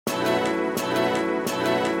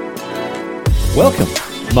Welcome,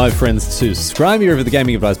 my friends, to Scry River, the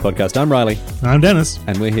Gaming Advice Podcast. I'm Riley. I'm Dennis.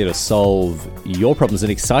 And we're here to solve your problems. An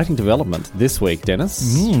exciting development this week,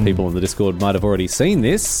 Dennis. People in the Discord might have already seen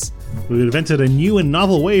this. We've invented a new and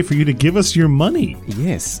novel way for you to give us your money.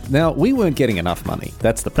 Yes. Now, we weren't getting enough money.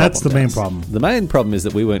 That's the problem. That's the main problem. The main problem is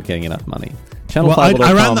that we weren't getting enough money. Well,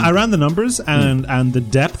 I ran the numbers, and the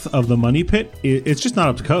depth of the money pit, it's just not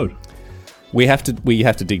up to code. We have to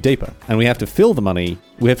dig deeper, and we have to fill the money.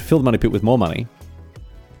 We have to fill the money pit with more money.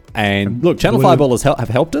 And look, Channel Fireballers have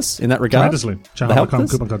helped us in that regard. Tremendously. Channel.com,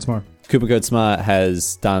 Coupon Code SMART. Coupon Code SMART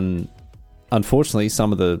has done, unfortunately,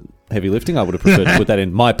 some of the heavy lifting. I would have preferred to put that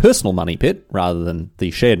in my personal money pit rather than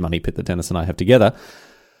the shared money pit that Dennis and I have together.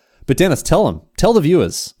 But Dennis, tell them, tell the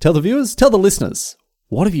viewers, tell the listeners,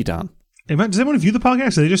 what have you done? Does anyone view the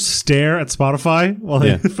podcast? Do they just stare at Spotify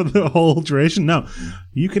for the whole duration? No.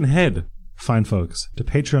 You can head, fine folks, to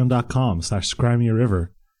patreon.com/ScryMeARiver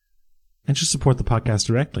and just support the podcast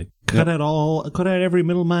directly. Cut out every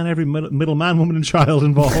middleman, woman, and child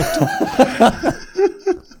involved.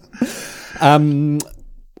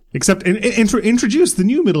 Except introduce the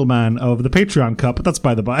new middleman of the Patreon Cup, but that's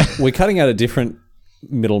by the by. We're cutting out a different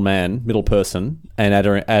middle person, and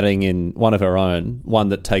adding in one of our own, one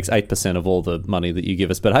that takes 8% of all the money that you give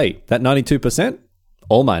us. But hey, that 92%,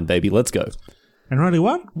 all mine, baby. Let's go. And Riley,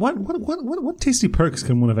 what tasty perks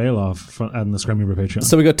can one avail of on the Scry River Patreon?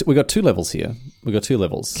 So we got two levels here. We got two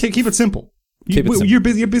levels. Keep it simple. You're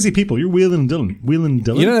busy people. You're wheeling and dealing.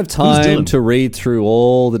 You don't have time to read through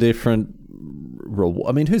all the different.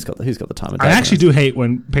 I mean, who's got the time? I actually do hate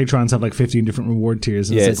when patrons have like 15 different reward tiers.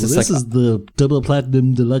 And it's like, this is the double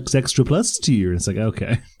platinum deluxe extra plus tier. It's like,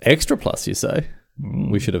 okay, extra plus, you say?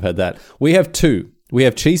 We should have had that. We have two. We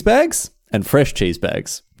have cheese bags and fresh cheese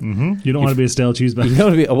bags. Mm-hmm. You don't want to be a stale cheese bag. You don't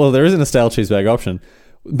want to be. Well, there isn't a stale cheese bag option.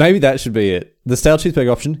 Maybe that should be it. The stale cheese bag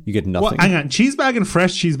option, you get nothing. Well, hang on. Cheese bag and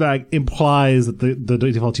fresh cheese bag implies that the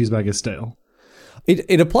default cheese bag is stale.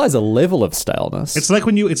 It applies a level of staleness. It's like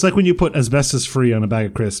when you put asbestos free on a bag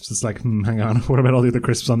of crisps. It's like, hang on, what about all the other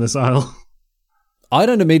crisps on this aisle? I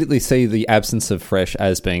don't immediately see the absence of fresh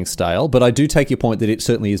as being stale, but I do take your point that it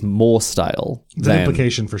certainly is more stale. It's an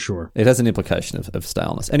implication for sure. It has an implication of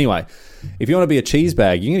staleness. Anyway, if you want to be a cheese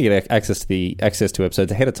bag, you're going to get access to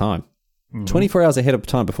episodes ahead of time. 24 hours ahead of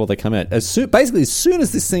time before they come out. As soon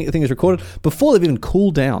as this thing is recorded, before they've even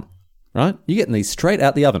cooled down. Right? You're getting these straight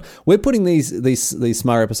out the oven. We're putting these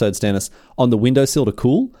Smart episodes, Dennis, on the windowsill to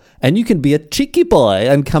cool, and you can be a cheeky boy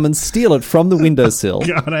and come and steal it from the windowsill.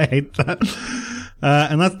 God, I hate that.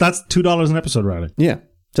 And that's $2 an episode, Riley. Yeah,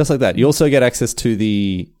 just like that. You also get access to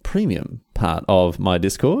the premium part of my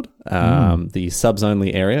Discord, the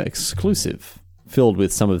subs-only area, exclusive, filled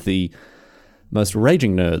with some of the most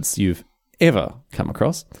raging nerds you've ever come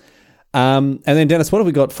across. And then, Dennis, what have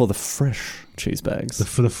we got for the fresh cheese bags?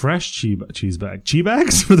 For the fresh cheese bag. Cheese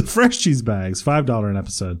bags? For the fresh cheese bags, $5 an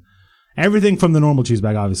episode. Everything from the normal cheese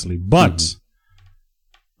bag, obviously. But a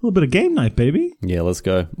little bit of game night, baby. Yeah, let's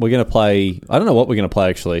go. We're going to play... I don't know what we're going to play,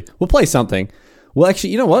 actually. We'll play something. Well, actually,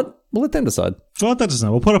 you know what? We'll let them decide. We'll let them decide.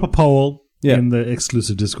 We'll put up a poll in the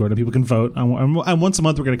exclusive Discord, and people can vote. And once a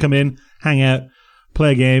month, we're going to come in, hang out,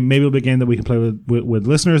 play a game. Maybe it'll be a game that we can play with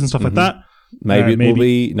listeners and stuff like that. Maybe it will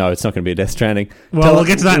be... No, it's not going to be a Death Stranding. Well, we'll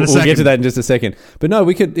get to that in a second. We'll get to that in just a second. But no,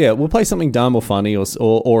 we could... Yeah, we'll play something dumb or funny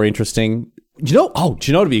or interesting. Do you know what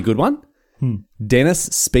would be a good one? Dennis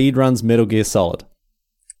speedruns Metal Gear Solid.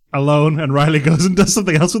 Alone, and Riley goes and does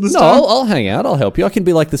something else with his time? No, I'll hang out. I'll help you. I can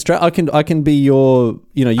be like the I can be your...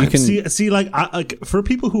 You know, you can... See, like for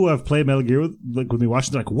people who have played Metal Gear, like when they watch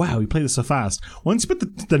it, they're like, wow, he played this so fast. Once you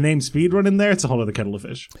put the name speedrun in there, it's a whole other kettle of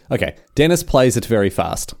fish. Okay, Dennis plays it very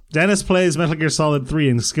fast. Dennis plays Metal Gear Solid 3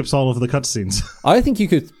 and skips all of the cutscenes. I think you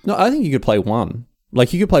could play one.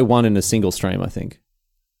 Like, you could play one in a single stream, I think.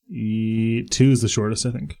 2 is the shortest,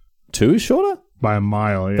 I think. 2 is shorter? By a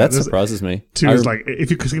mile, yeah. That surprises me. 2 is like, if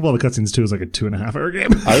you skip all the cutscenes, 2 is like a 2.5 hour game.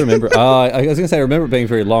 I remember, I was going to say, I remember it being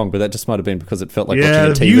very long, but that just might have been because it felt like watching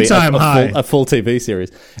a view time high. A full TV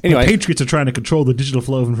series. Anyway. The Patriots are trying to control the digital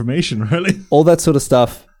flow of information, really. All that sort of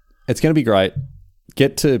stuff. It's going to be great.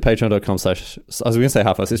 Get to patreon.com/ I was going to say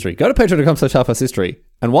Half-Ass History. Go to patreon.com/ Half-Ass History.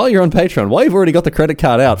 And while you're on Patreon, while you've already got the credit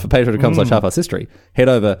card out for patreon.com/ Half-Ass History, head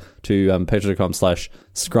over to patreon.com/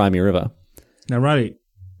 ScryMeRiver. Now, Riley,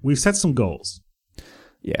 we've set some goals.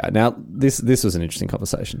 Yeah, now this was an interesting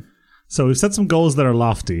conversation. So we've set some goals that are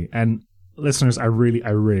lofty, and listeners, I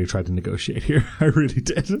really tried to negotiate here. I really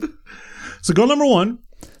did. So goal number 1.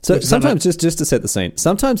 So sometimes, just to set the scene,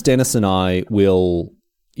 sometimes Dennis and I will,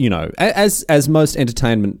 you know, as most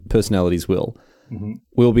entertainment personalities will,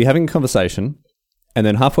 we'll be having a conversation, and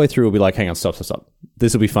then halfway through we'll be like, hang on, stop.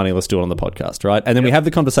 This will be funny. Let's do it on the podcast, right? And then we have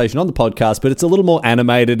the conversation on the podcast, but it's a little more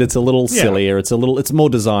animated. It's a little sillier. It's more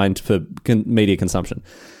designed for media consumption.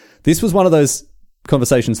 This was one of those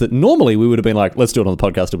conversations that normally we would have been like, let's do it on the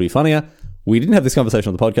podcast. It'll be funnier. We didn't have this conversation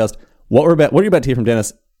on the podcast. What are you about to hear from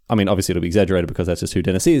Dennis? I mean, obviously it'll be exaggerated because that's just who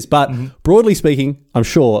Dennis is, but broadly speaking, I'm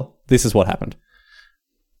sure this is what happened.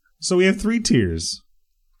 So we have 3 tiers.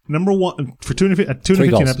 Number 1, for 215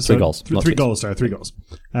 episodes. 3 goals. 3 goals.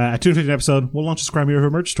 At 215 episode, we'll launch a Scrammy River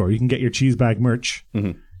merch store. You can get your cheese bag merch.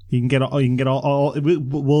 You can get all.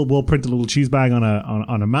 We'll print a little cheese bag on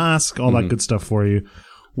a mask, all that good stuff for you.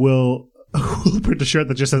 We'll print a shirt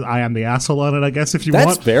that just says "I am the asshole" on it. I guess if you want.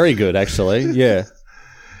 That's very good, actually. Yeah.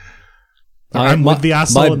 I'm with the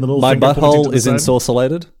asshole and the little my finger pointing to butthole the is side.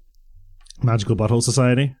 ensorcellated. Magical Butthole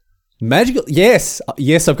Society. Magical. Yes,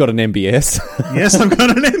 I've got an MBS. Yes, I've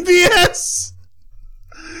got an MBS.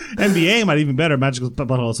 MBA might even better. Magical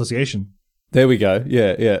Butthole Association. There we go.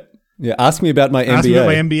 Yeah. Ask me about my MBA. Ask me about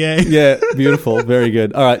my MBA. Yeah, beautiful. Very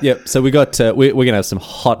good. All right. Yep. So we got we're going to have some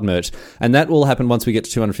hot merch, and that will happen once we get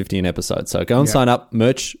to 215 episodes. So go and sign up.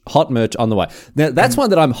 Hot merch on the way. Now that's one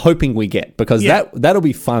that I'm hoping we get because that'll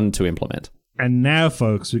be fun to implement. And now,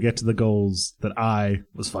 folks, we get to the goals that I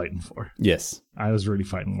was fighting for. Yes. I was really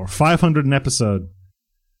fighting for. 500 an episode.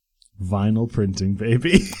 Vinyl printing,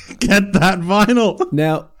 baby. Get that vinyl.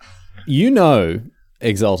 Now,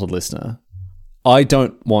 exalted listener, I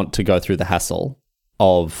don't want to go through the hassle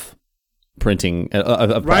of printing.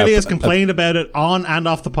 Riley has complained about it on and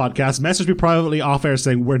off the podcast. Messaged me privately off air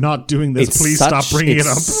saying, we're not doing this. Please stop bringing it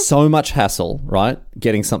up. It's so much hassle, right?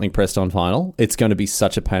 Getting something pressed on vinyl. It's going to be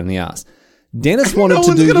such a pain in the ass. Dennis wanted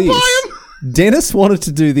to do this. Dennis wanted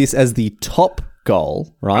to do this as the top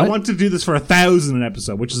goal, right? I want to do this for 1,000 an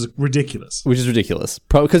episode, which is ridiculous.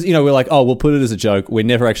 Because, we're like, we'll put it as a joke. We're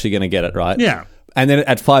never actually going to get it, right? Yeah. And then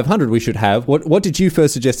at 500, we should have... What did you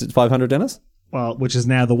first suggest at 500, Dennis? Well, which is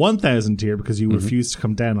now the 1,000 tier because you refused to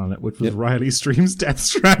come down on it, which was Riley streams Death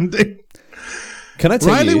Stranding. Can I tell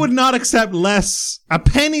you... Riley would not accept less, a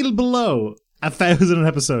penny below 1,000 an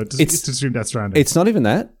episode to stream Death Stranding. It's not even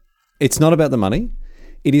that. It's not about the money.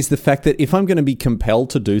 It is the fact that if I'm going to be compelled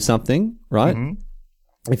to do something, right?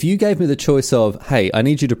 If you gave me the choice of, hey, I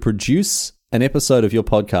need you to produce an episode of your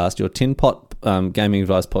podcast, your Tin Pot Gaming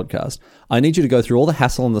Advice podcast, I need you to go through all the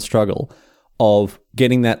hassle and the struggle of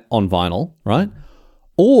getting that on vinyl, right?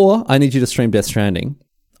 Or I need you to stream Death Stranding.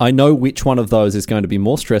 I know which one of those is going to be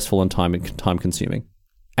more stressful and time consuming.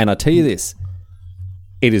 And I tell you this,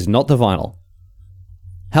 it is not the vinyl.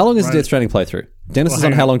 How long is the Death Stranding playthrough? Dennis is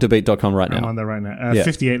on howlongtobeat.com right now. I'm on there right now.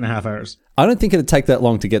 58 and a half hours. I don't think it'd take that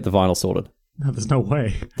long to get the vinyl sorted. No, there's no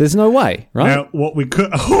way. There's no way, right? Now, what we could...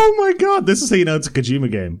 Oh my god, this is how you know it's a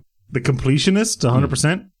Kojima game. The completionist to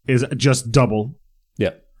 100% is just double.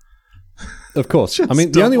 Yeah. Of course. I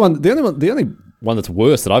mean, the only one that's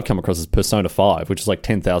worse that I've come across is Persona 5, which is like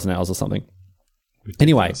 10,000 hours or something. Ridiculous.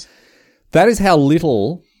 Anyway, that is how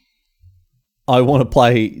little... I want to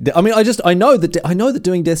play. I mean, I know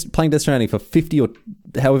that playing Death Stranding for 50 or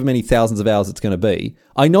however many thousands of hours it's going to be.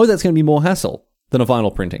 I know that's going to be more hassle than a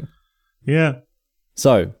vinyl printing. Yeah.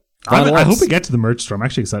 So, I hope we get to the merch store. I'm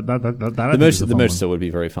actually excited. The merch store would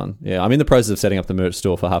be very fun. Yeah, I'm in the process of setting up the merch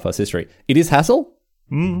store for Half-Assed History. It is hassle,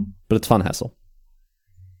 but it's fun hassle.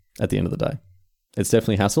 At the end of the day, it's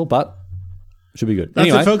definitely hassle, but. Should be good. That's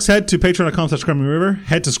it, folks. Head to patreon.com/ScrammyRiver.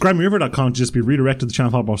 Head to ScrammyRiver.com to just be redirected to the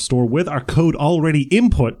Channel 5 store with our code already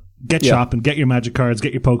input. Get shopping, get your Magic cards,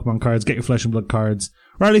 get your Pokemon cards, get your Flesh and Blood cards.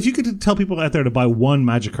 Riley, if you could tell people out there to buy one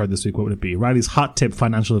Magic card this week, what would it be? Riley's hot tip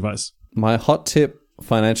financial advice. My hot tip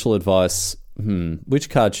financial advice. Which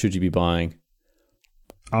card should you be buying?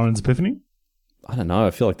 Alan's Epiphany? I don't know.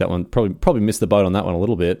 I feel like that one probably missed the boat on that one a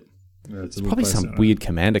little bit. Yeah, it's probably some weird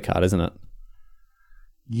commander card, isn't it?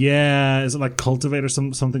 Yeah, is it like Cultivate or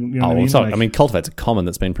something? You know what I mean? Sorry. I mean, Cultivate's a common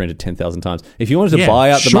that's been printed 10,000 times. If you wanted to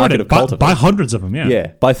buy out the market of Cultivate... Buy hundreds of them, yeah.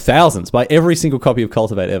 Yeah, buy thousands. Buy every single copy of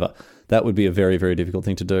Cultivate ever. That would be a very, very difficult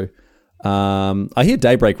thing to do. I hear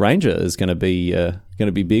Daybreak Ranger is going to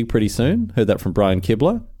be big pretty soon. Heard that from Brian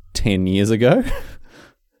Kibler 10 years ago.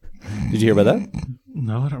 Did you hear about that?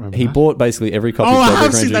 No, I don't remember. He bought basically every copy of Daybreak Ranger. I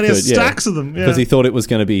have seen that. He has stacks of them. Because he thought it was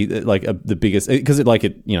going to be like the biggest... Because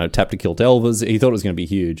it tapped to kill Delvers. He thought it was going to be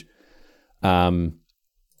huge.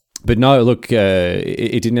 But no, look,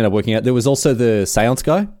 it didn't end up working out. There was also the Seance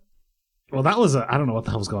guy. Well, that was I don't know what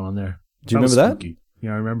the hell was going on there. Do you remember that? Spooky.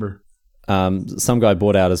 Yeah, I remember. Some guy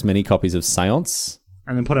bought out as many copies of Seance.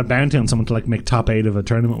 And then put a bounty on someone to like make top 8 of a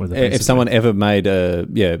tournament with it. Basically. If someone ever made I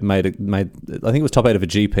think it was top 8 of a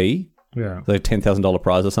GP. Yeah. Like $10,000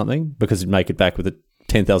 prize or something, because it'd make it back with the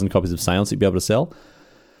 10,000 copies of Seance you'd be able to sell.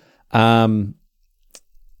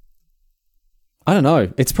 I don't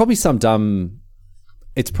know. It's probably some dumb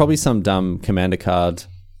commander card.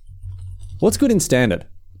 What's good in standard?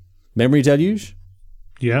 Memory Deluge?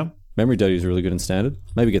 Yeah. Memory Deluge is really good in standard.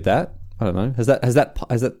 Maybe get that. I don't know. Has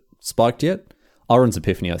that spiked yet? Oren's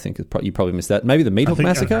Epiphany, I think. You probably missed that. Maybe the Meathook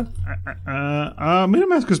Massacre? Meathook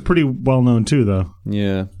Massacre is pretty well known too, though.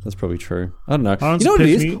 Yeah, that's probably true. I don't know. Oren's you know what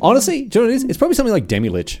Epiphany? it is? Honestly, do you know what it is? It's probably something like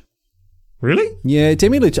Demi-Lich. Really? Yeah,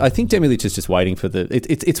 Demi-Lich. I think Demi-Lich is just waiting for the...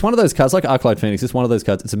 It's one of those cards, like Arclight Phoenix. It's one of those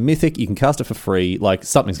cards. It's a mythic. You can cast it for free. Like,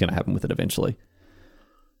 something's going to happen with it eventually.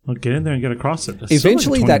 Well, get in there and get across it. It's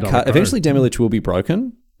Eventually, still like a $20 card. eventually Demi-Lich will be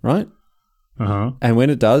broken, right? Uh-huh. And when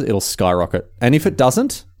it does, it'll skyrocket. And if it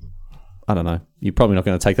doesn't, I don't know. You're probably not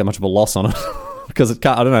going to take that much of a loss on it because it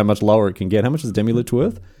can't. I don't know how much lower it can get. How much is Demi-Lich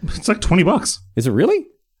worth? It's like $20. Is it really?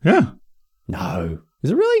 Yeah. No. Is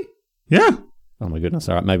it really? Yeah. Oh my goodness.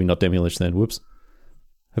 All right, maybe not Demi-Lich then. Whoops.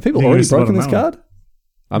 Have people Yeah, already it's about broken this an hour. card?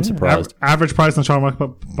 I'm surprised. Average price on Charm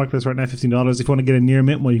Marketplace right now, $15. If you want to get a near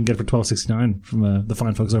mint, well, you can get it for $12.69 from the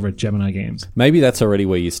fine folks over at Gemini Games. Maybe that's already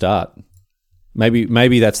where you start.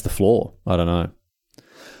 Maybe that's the floor. I don't know.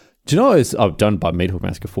 Do you know I've done by Meathook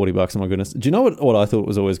Massacre $40? Oh my goodness. Do you know what I thought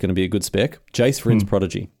was always going to be a good spec? Jace Vryn's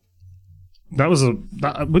Prodigy. That was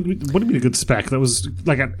what do you mean a good spec? That was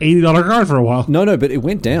like an $80 card for a while. No, but it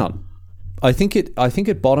went down. I think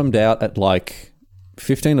it bottomed out at like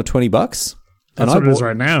 $15 or $20. That's what it is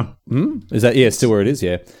right now. Is that still where it is?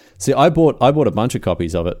 Yeah. See, I bought a bunch of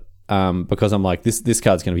copies of it because I'm like this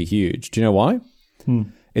card's going to be huge. Do you know why?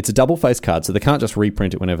 It's a double face card, so they can't just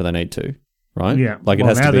reprint it whenever they need to, right? Yeah. Like it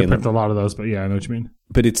has to be they in print a lot of those, but yeah, I know what you mean.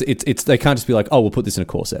 But it's they can't just be like, oh, we'll put this in a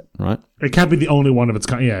core set, right? It can't be the only one of its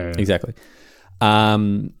kind. Yeah. Exactly.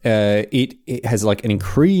 It has like an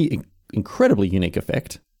incredibly unique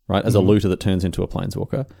effect, right? As a looter that turns into a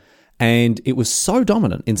planeswalker. And it was so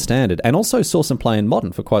dominant in standard, and also saw some play in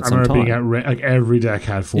modern for quite some time. I remember being like every deck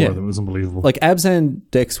had four of them. It was unbelievable. Like Abzan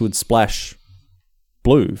decks would splash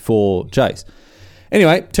blue for Jace.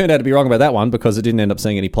 Anyway, turned out to be wrong about that one because it didn't end up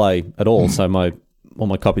seeing any play at all. So all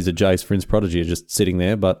my copies of Jace Vryn's Prodigy are just sitting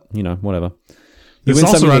there. But whatever. It's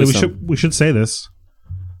also right. We should say this.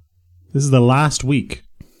 This is the last week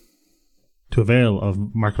to avail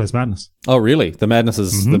of Marketplace Madness. Oh, really? The madness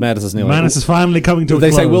is nearly... Madness is finally coming to a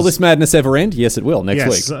close. They say, will this madness ever end? Yes, it will,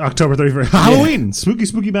 next week. October 31st. Halloween!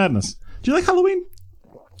 Spooky madness. Do you like Halloween?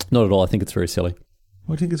 Not at all. I think it's very silly.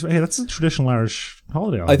 I think it's... Hey, that's a traditional Irish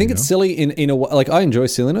holiday. I think it's silly in a way... Like, I enjoy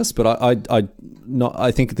silliness, but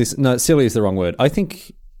I think this... No, silly is the wrong word. I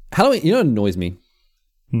think... Halloween... You know what annoys me?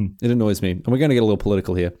 It annoys me. And we're going to get a little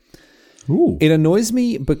political here. Ooh. It annoys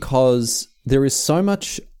me because there is so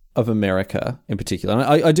much... of America in particular. And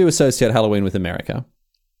I do associate Halloween with America.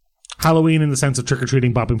 Halloween in the sense of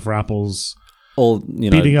trick-or-treating, bopping for apples, or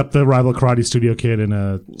beating up the rival karate studio kid in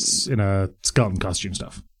a skeleton costume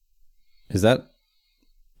stuff. Is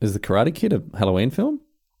the Karate Kid a Halloween film?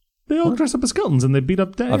 They all dress up as skeletons and they beat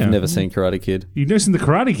up I've never seen Karate Kid. You've never seen the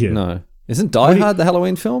Karate Kid? No. Isn't Die Hard the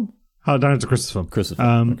Halloween film? Die Hard's a Christmas film. Christmas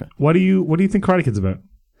film. Okay. What do you think Karate Kid's about?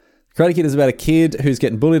 Karate Kid is about a kid who's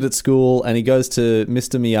getting bullied at school, and he goes to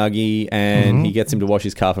Mr. Miyagi, and he gets him to wash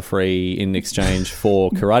his car for free in exchange for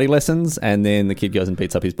karate lessons, and then the kid goes and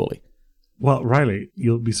beats up his bully. Well, Riley,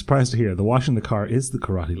 you'll be surprised to hear the washing the car is the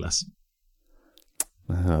karate lesson.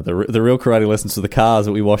 The real karate lessons are the cars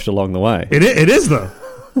that we washed along the way. It is though.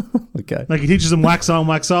 Okay. Like he teaches him wax on,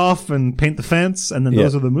 wax off, and paint the fence, and then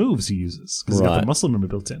those are the moves he uses because he's got the muscle memory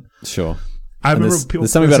built in. Sure. I remember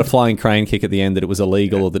there's something about a flying crane kick at the end that it was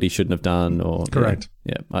illegal or that he shouldn't have done. Or correct.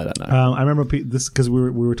 Yeah, I don't know. I remember this because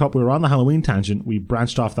we were on the Halloween tangent. We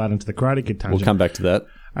branched off that into the Karate Kid tangent. We'll come back to that.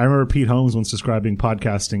 I remember Pete Holmes once describing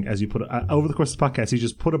podcasting as you put over the course of the podcast. He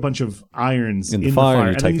just put a bunch of irons in the fire,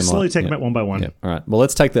 and then you slowly take them out one by one. Yeah. All right. Well,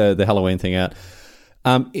 let's take the Halloween thing out.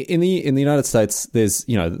 In the United States, there's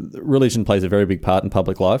religion plays a very big part in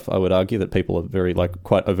public life. I would argue that people are very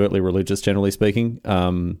quite overtly religious, generally speaking.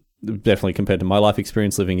 Definitely compared to my life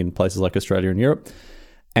experience living in places like Australia and Europe.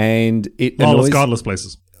 And it those godless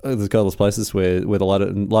places. There's godless places where the light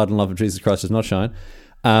and love of Jesus Christ does not shine.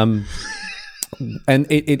 And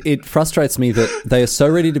it frustrates me that they are so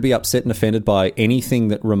ready to be upset and offended by anything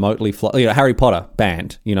that remotely Harry Potter,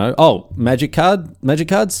 banned. Magic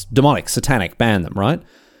cards, demonic, satanic, ban them, right?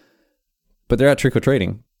 But they're out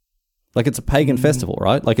trick-or-treating. Like it's a pagan festival,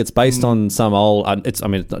 right? Like it's based on some old...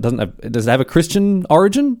 does it have a Christian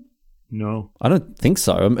origin? No. I don't think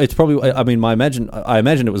so. It's probably... I imagine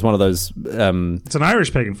it was one of those... it's an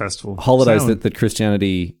Irish pagan festival. Holidays that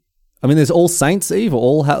Christianity... there's All Saints Eve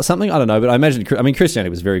or something. I don't know, but I imagine... Christianity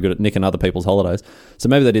was very good at nicking other people's holidays. So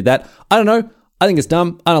maybe they did that. I don't know. I think it's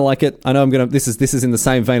dumb. I don't like it. I know this is in the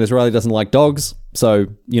same vein as Riley doesn't like dogs. So,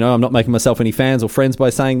 I'm not making myself any fans or friends by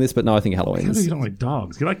saying this, but no, I think Halloween You don't like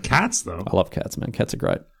dogs. You like cats, though. I love cats, man. Cats are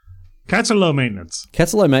great. Cats are low maintenance.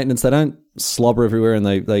 Cats are low maintenance. They don't slobber everywhere, and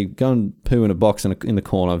they go and poo in a box in the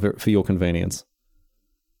corner for your convenience.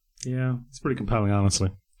 Yeah, it's pretty compelling, honestly.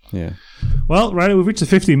 Yeah. Well, Riley, we've reached the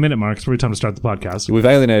 15-minute mark. It's probably time to start the podcast. We've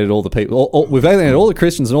alienated all the people. We've alienated all the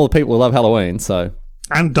Christians and all the people who love Halloween, so...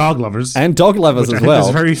 And dog lovers. And dog lovers as well.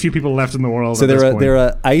 There's very few people left in the world. So there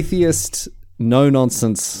are atheist, no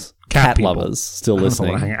nonsense cat lovers still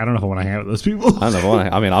listening. I don't know if I want to hang out with those people. I don't know if I want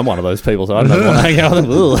to. I mean, I'm one of those people, so I don't know if I want to hang out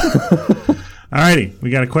with them. Alrighty, we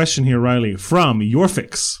got a question here, Riley, from Your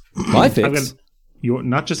Fix. My fix?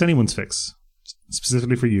 Not just anyone's fix,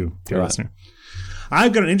 specifically for you, dear Right. listener.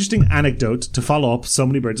 I've got an interesting anecdote to follow up So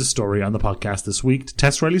Many Birds' story on the podcast this week to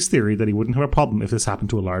test Riley's theory that he wouldn't have a problem if this happened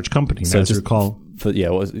to a large company. So Now, as you recall, for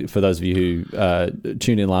those of you who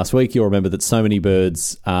tuned in last week, you'll remember that So Many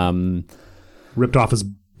Birds ripped off his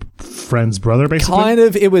friend's brother, basically. kind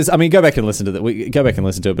of. It was. I mean, go back and listen to that. Go back and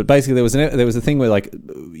listen to it. But basically, there was a thing where, like,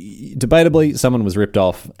 debatably, someone was ripped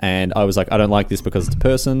off, and I was like, I don't like this because it's a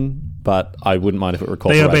person, but I wouldn't mind if it were a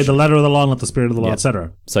corporation. They obeyed the letter of the law, not the spirit of the law, Yeah.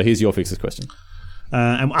 etc. So here's your fix's question.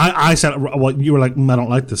 And I said, well, you were like, I don't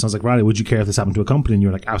like this. And I was like, Riley, would you care if this happened to a company? And you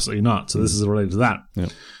were like, absolutely not. So this is related to that. Yeah.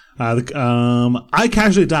 I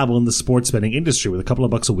casually dabble in the sports betting industry with a couple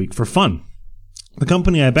of bucks a week for fun. The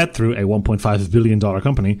company I bet through, a $1.5 billion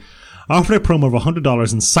company, offered a promo of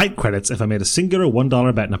 $100 in site credits if I made a singular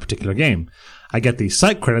 $1 bet in a particular game. I get these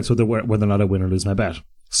site credits whether or not I win or lose my bet.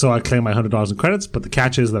 So I claim my $100 in credits, but the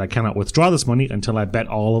catch is that I cannot withdraw this money until I bet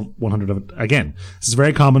all of 100 of it again. This is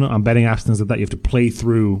very common on betting apps, things like that. You have to play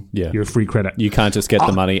through your free credit. You can't just get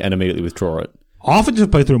the money and immediately withdraw it. Often you have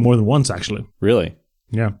to play through it more than once, actually. Really?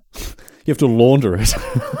 Yeah. You have to launder it.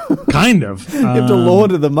 Kind of. You have to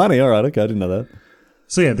launder the money. All right, okay, I didn't know that.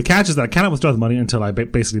 So yeah, the catch is that I cannot withdraw the money until I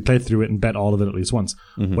basically play through it and bet all of it at least once.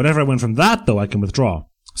 Whatever I win from that, though, I can withdraw.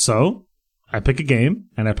 So I pick a game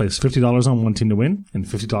and I place $50 on one team to win and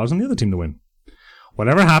 $50 on the other team to win.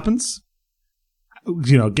 Whatever happens,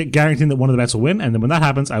 guaranteeing that one of the bets will win, and then when that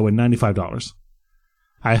happens, I win $95.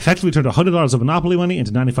 I effectively turned $100 of Monopoly money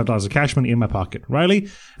into $95 of cash money in my pocket. Riley,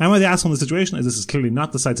 am I the asshole in the situation? As this is clearly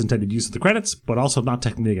not the site's intended use of the credits, but also not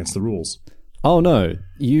technically against the rules. Oh no,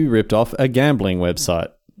 you ripped off a gambling website.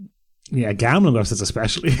 Yeah, gambling websites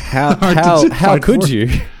especially. How could you?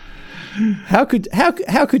 How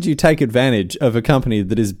could you take advantage of a company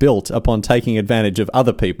that is built upon taking advantage of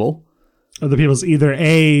other people? Other people's either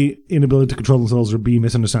A, inability to control themselves, or B,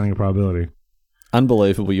 misunderstanding of probability.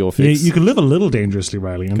 Unbelievable, your fix. You can live a little dangerously,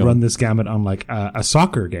 Riley, and run this gamut on like a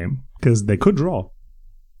soccer game because they could draw.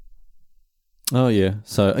 Oh yeah,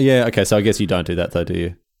 so yeah, okay. So I guess you don't do that though, do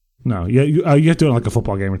you? No, you have to do it on like a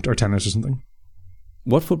football game or tennis or something.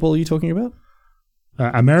 What football are you talking about?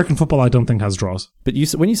 American football, I don't think has draws. But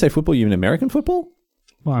when you say football, you mean American football?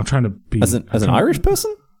 Well, I'm trying to be as an Irish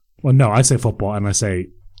person. Well, no, I say football, and I say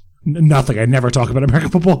nothing. I never talk about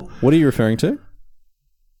American football. What are you referring to?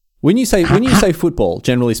 When you say football,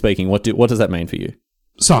 generally speaking, what does that mean for you?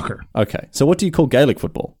 Soccer. Okay, so what do you call Gaelic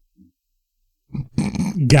football?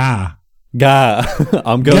 Ga.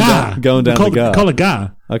 I'm going down the ga. Call it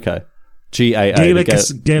ga. Okay. GAA.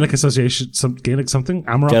 Gaelic Association. Gaelic something.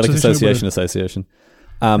 Amarok Gaelic Association.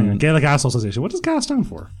 Gaelic Asshole Association. What does GA stand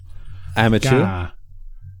for? Amateur. GA.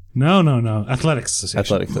 No. Athletics Association.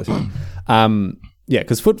 Athletics Association. Yeah,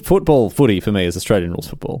 because footy for me is Australian rules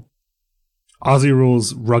football. Aussie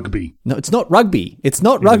rules rugby. No, it's not rugby. It's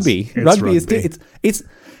not rugby. Rugby is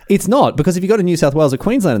it's not, because if you go to New South Wales or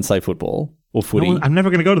Queensland and say football or footy, no, I'm never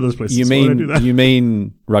going to go to those places. You mean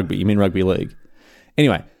rugby. You mean rugby league.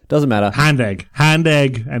 Anyway, doesn't matter. Hand egg,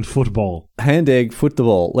 and football. Hand egg,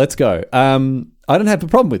 football. Let's go. I don't have a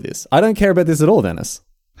problem with this. I don't care about this at all, Dennis.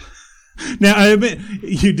 Now, I admit,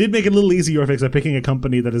 you did make it a little easy, your fix, by picking a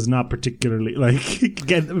company that is not particularly,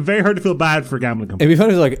 very hard to feel bad for a gambling company. It'd be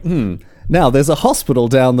funny if it's like, now there's a hospital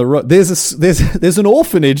down the road. There's an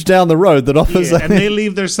orphanage down the road that offers... and they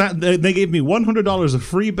leave they gave me $100 of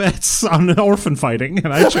free bets on orphan fighting,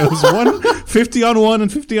 and I chose 50 on one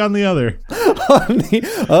and 50 on the other.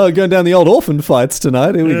 Going down the old orphan fights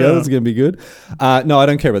tonight. Here we go. That's going to be good. No, I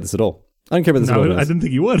don't care about this at all. I don't care about this at all. I didn't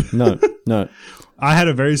think you would. No. I had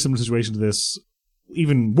a very similar situation to this,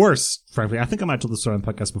 even worse, frankly. I think I might have told this story on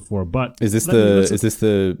the podcast before, but... Is this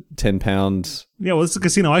the £10? Yeah, well, it's the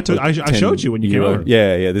casino I showed you when you came over.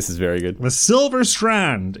 Yeah, this is very good. The Silver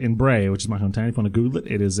Strand in Bray, which is my hometown. If you want to Google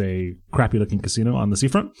it, it is a crappy-looking casino on the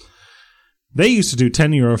seafront. They used to do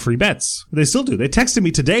 €10 free bets. They still do. They texted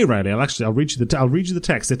me today, Riley. I'll read you the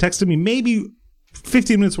text. They texted me maybe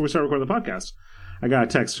 15 minutes before we start recording the podcast, I got a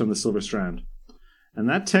text from the Silver Strand. And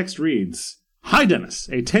that text reads, "Hi Dennis,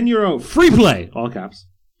 a €10 free play, all caps,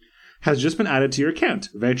 has just been added to your account.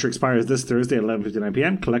 Voucher expires this Thursday at 11:59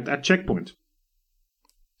 p.m. Collect at checkpoint."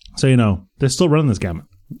 So you know, they're still running this gamut.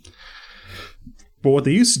 But what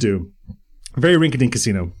they used to do, very rinky-dink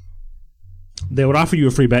casino, they would offer you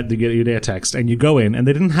a free bet to get you a text, and you go in, and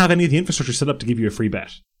they didn't have any of the infrastructure set up to give you a free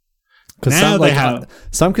bet. Because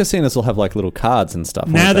some casinos will have like little cards and stuff.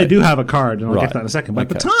 Now they do have a card, and I'll get to that in a second. But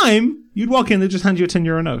Okay. at the time, you'd walk in, they'd just hand you a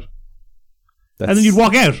 €10 note. And then you'd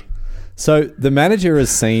walk out. So the manager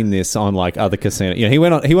has seen this on like other casinos. You know, he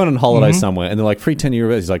went on holiday somewhere, and they're like free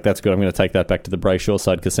 €10. He's like, "That's good. I'm going to take that back to the Bray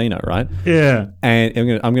Shoreside Casino, right?" Yeah. And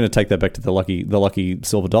I'm going to take that back to the lucky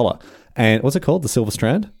silver dollar. And what's it called? The Silver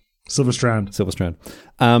Strand. Silver Strand.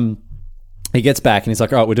 He gets back and he's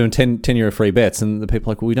like, "All right, we're doing €10 free bets." And the people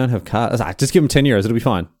are like, "Well, we don't have cards." I was like, "Just give them €10. It'll be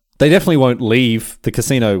fine." They definitely won't leave the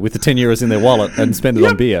casino with the €10 in their wallet and spend it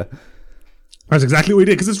on beer. That's exactly what we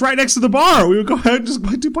did, because it's right next to the bar. We would go out and just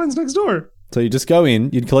buy 2 pints next door. So you just go in,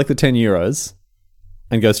 you'd collect the €10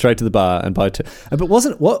 and go straight to the bar and buy two. But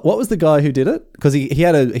what was the guy who did it? Because he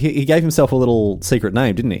gave himself a little secret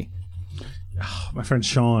name, didn't he? My friend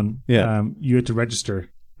Sean, Yeah. you had to register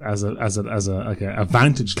as a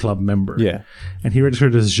Vantage Club member. Yeah. And he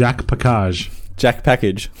registered as Jacques Package. Jack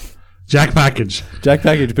Package. Jack Package. Jack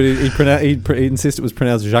Package, but he insisted it was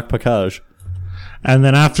pronounced Jacques Package. And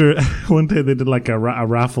then after one day they did like a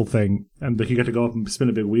raffle thing, and he got to go up and spin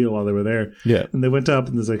a big wheel while they were there. Yeah. And they went up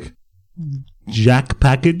and there's like, "Jack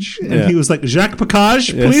Package," and Yeah. he was like, "Jacques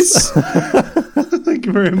Package, please." Thank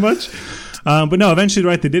you very much. But no, eventually,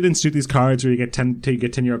 right, they did institute these cards where you get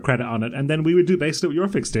 €10 credit on it, and then we would do basically what Your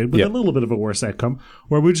Fix did, with a little bit of a worse outcome,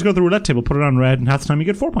 where we just go to the roulette table, put it on red, and half the time you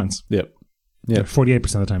get 4 points. Yep. Yeah.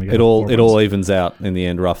 48% of the time you get It 4 points. all evens out in the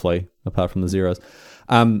end, roughly, apart from the zeros.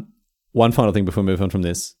 One final thing before we move on from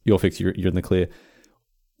this. Your Fix, you're in the clear.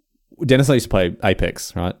 Dennis and I used to play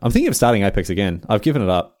Apex, right? I'm thinking of starting Apex again. I've given it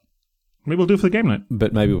up. Maybe we'll do it for the game night.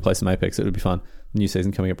 But maybe we'll play some Apex. It would be fun. New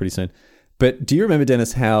season coming up pretty soon. But do you remember,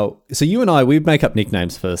 Dennis, how... So you and I, we'd make up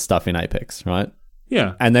nicknames for stuff in Apex, right?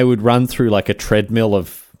 Yeah. And they would run through like a treadmill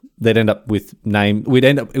of... They'd end up with name... We'd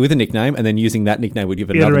end up with a nickname, and then using that nickname, we'd give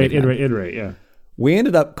it another nickname. Iterate, yeah. We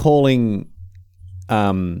ended up calling...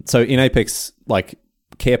 So in Apex, like...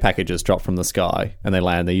 care packages drop from the sky and they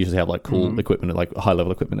land. They usually have like cool equipment, like high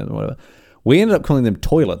level equipment and whatever. We ended up calling them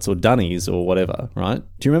toilets or dunnies or whatever, right?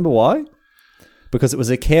 Do you remember why? Because it was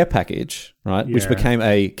a care package, right? Yeah. Which became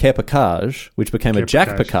a care package, which became a jack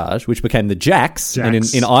package, which became the jacks. And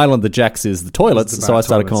in Ireland, the jacks is the toilets. So I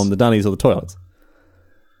started calling them the dunnies or the toilets.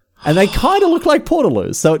 And they kind of look like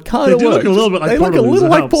Portaloos, so it kind of works. They do look a little bit like They look a Portaloos, little it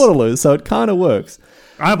like helps. Portaloos, so it kind of works.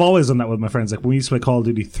 I've always done that with my friends. Like when we used to play Call of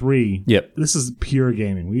Duty 3. Yep. This is pure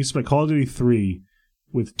gaming. We used to play Call of Duty 3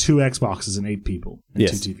 with 2 Xboxes and 8 people and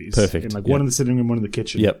Yes, 2 TVs. perfect. And like Yep. one in the sitting room, one in the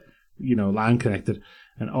kitchen. Yep. You know, LAN connected.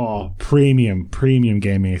 And premium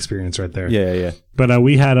gaming experience right there. Yeah, yeah. But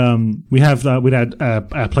we had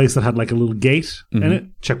a place that had like a little gate in it.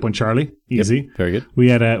 Checkpoint Charlie, easy. Yep. Very good. We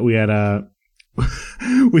had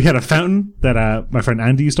a fountain that my friend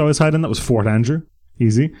Andy used to always hide in. That was Fort Andrew,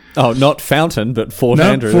 easy. Oh, not Fountain, but Fort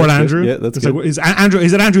Andrew. Fort That's good. Andrew. Yeah, that's It's good. like, is it Andrew?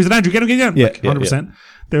 Is it Andrew? Get him. Yeah, Like, 100%.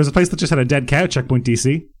 There was a place that just had a dead cow, Checkpoint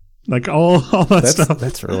DC. Like all that stuff.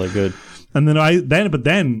 That's really good. And then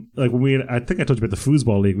like when I think I told you about the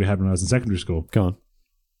foosball league we had when I was in secondary school. Go on.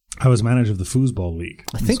 I was manager of the foosball league.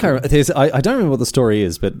 I think I don't remember what the story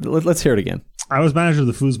is, but let's hear it again. I was manager of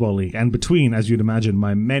the foosball league, and between, as you'd imagine,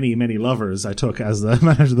 my many, many lovers I took as the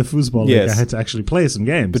manager of the foosball league, Yes. I had to actually play some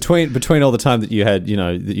games. Between all the time that you had,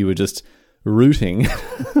 that you were just rooting,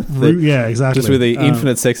 Yeah, exactly. just with the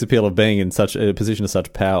infinite sex appeal of being in such a position of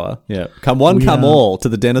such power. Yeah, come all to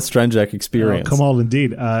the Dennis Stranjak experience. Come all,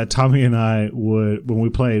 indeed. Tommy and I would, when we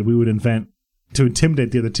played, we would invent, to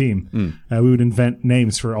intimidate the other team, we would invent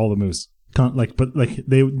names for all the moves. But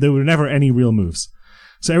they were never any real moves.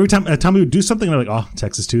 So every time Tommy would do something, they're like, "Oh,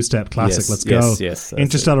 Texas two-step, classic, Yes, let's go." yes,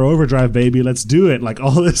 Interstellar Overdrive, baby, let's do it. Like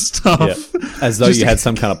all this stuff. Yeah. As though you had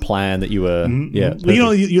some kind of plan that you were. Yeah,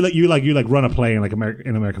 Well, you run a play in like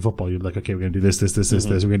American football. You're like, okay, we're gonna do this.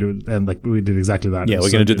 We're gonna do it, and like we did exactly that. Yeah,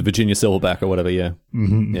 we're going to do the Virginia Silverback or whatever. Yeah,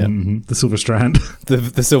 the Silver Strand,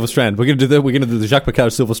 the Silver Strand. We're going to do that. We're going to do the Jacques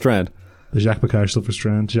Package Silver Strand. the Jacques Package Silver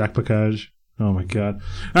Strand, Jacques Package. Oh my god!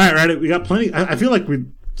 All right, we got plenty. I feel like we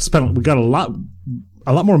got a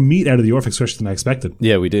lot more meat out of the Orphic question than I expected.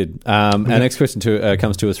 Yeah, we did. Our next question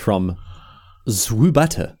comes to us from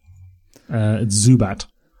Zwubata. It's Zubat.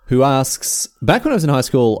 who asks, back when I was in high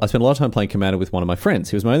school, I spent a lot of time playing Commander with one of my friends.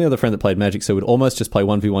 He was my only other friend that played Magic, so we'd almost just play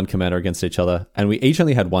 1v1 Commander against each other, and we each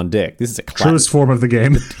only had one deck. This is a Truest form of the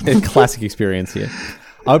game. a classic experience here.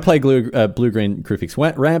 I would play blue-green Grufix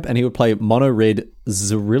Ramp, and he would play mono-red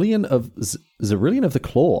Zerillion of the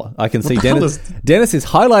Claw. I can see Dennis is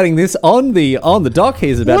highlighting this on the doc.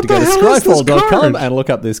 He's about to go to scryfall.com and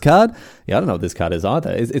look up this card. Yeah, I don't know what this card is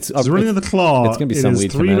either. It's Zerillion of the Claw. It's going to be some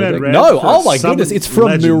weird 3 Commander red, deck. No, oh my Summon goodness, it's from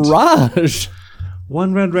Legend. Mirage.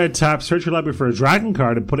 1 red tap, search your library for a dragon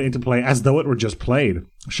card and put it into play as though it were just played.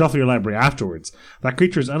 Shuffle your library afterwards. That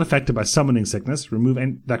creature is unaffected by summoning sickness. Remove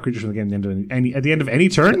that creature from the game at the end of any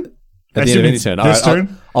turn. At the end of any turn. This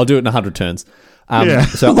turn? I'll do it in 100 turns. Yeah.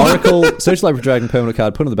 So Oracle, search library for dragon permanent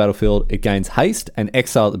card, put on the battlefield. It gains haste and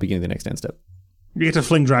exile at the beginning of the next end step. You get to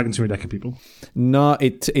fling dragons from your deck at people. No,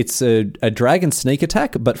 it's a dragon sneak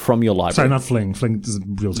attack, but from your library. Sorry, not fling. Fling is a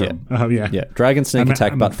real term. Yeah. Dragon sneak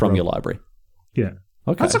attack, but from your library. Yeah.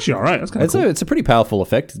 Okay. That's actually all right. That's kind of cool. It's a pretty powerful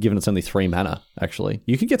effect, given it's only 3 mana, actually.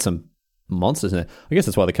 You could get some monsters in there. I guess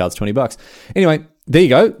that's why the card's $20. Anyway, there you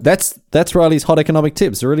go. That's Riley's hot economic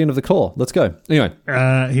tips. Zerillion of the Claw. Let's go. Anyway.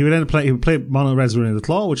 He would play mono red Zerillion of the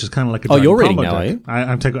Claw, which is kind of like a you're reading combo now, deck. are you?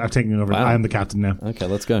 I'm taking it over. Wow. I am the captain now. Okay,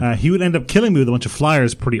 let's go. He would end up killing me with a bunch of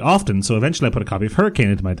flyers pretty often, so eventually I put a copy of Hurricane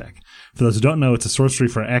into my deck. For those who don't know, it's a sorcery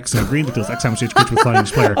for X and green that deals X damage to each creature with flying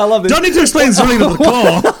each player. I love this. Don't need to explain Zerillion of the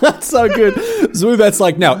Claw. That's so good. Zubat's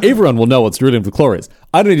like, now everyone will know what Zerillion of the Claw is.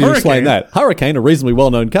 I don't need to explain that. Hurricane, a reasonably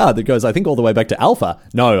well-known card that goes, I think, all the way back to Alpha.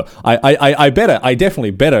 No, I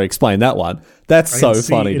definitely better explain that one. That's so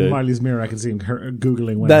funny, dude. In Miley's mirror, I can see him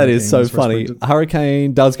Googling when that is so first funny. printed.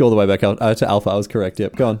 Hurricane does go all the way back to Alpha. I was correct.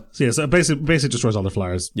 Yep, go on. So basically destroys all the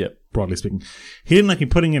flyers. Yep. Broadly speaking. He didn't like me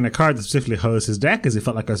putting in a card that specifically hosed his deck as he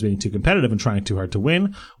felt like I was being too competitive and trying too hard to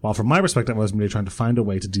win, while from my perspective I was really trying to find a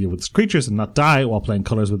way to deal with his creatures and not die while playing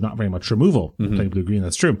colors with not very much removal. Playing blue-green,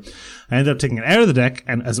 that's true. I ended up taking it out of the deck,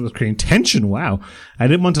 and as it was creating tension, wow, I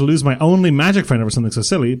didn't want to lose my only Magic friend over something so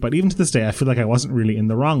silly, but even to this day I feel like I wasn't really in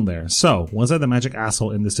the wrong there. So, was I the Magic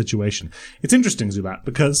asshole in this situation? It's interesting, Zubat,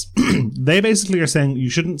 because they basically are saying you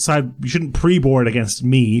shouldn't pre-board against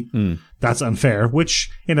me. That's unfair,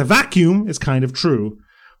 which in a vacuum is kind of true.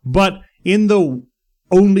 But in the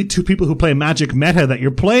only 2 people who play Magic meta that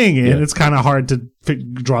you're playing in, it's kind of hard to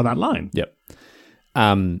draw that line. Yep.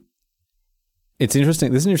 It's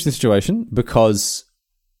interesting. This is an interesting situation because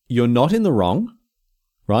you're not in the wrong,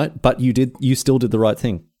 right? But you still did the right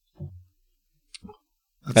thing.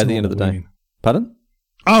 That's at the end of the day. Pardon?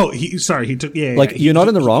 Oh, he took, you're not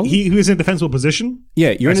in the wrong. He was in a defensible position.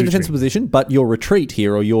 Yeah, you're in a defensible position, but your retreat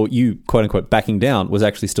here, or you quote unquote backing down, was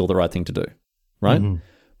actually still the right thing to do, right?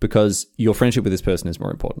 Because your friendship with this person is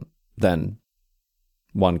more important than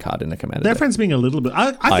one card in a commander Their deck. friends being a little bit.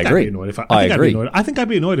 I think I agree. I'd be annoyed if I agree. I think I'd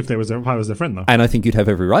be annoyed if I was their friend, though. And I think you'd have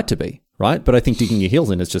every right to be, right? But I think digging your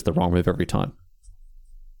heels in is just the wrong move every time.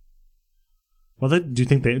 Well, do you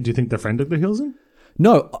think their friend dug their heels in?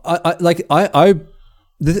 No,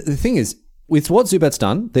 the thing is, with what Zubat's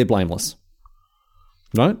done, they're blameless,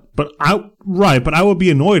 right? But I would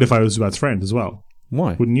be annoyed if I was Zubat's friend as well.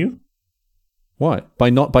 Why? Wouldn't you? Why?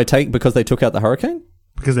 Because they took out the Hurricane?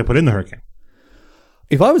 Because they put in the Hurricane.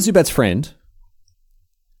 If I was Zubat's friend,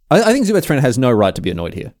 I think Zubat's friend has no right to be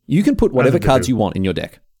annoyed here. You can put whatever cards you want in your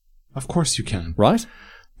deck. Of course you can. Right?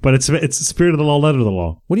 But it's the spirit of the law, letter of the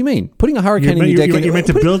law. What do you mean? Putting a Hurricane in your deck... You're meant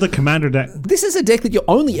to build a commander deck. This is a deck that you're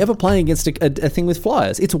only ever playing against a thing with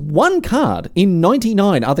flyers. It's one card in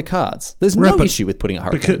 99 other cards. There's no issue with putting a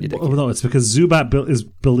Hurricane in your deck. No, it's because Zubat is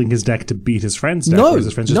building his deck to beat his friend's deck. No,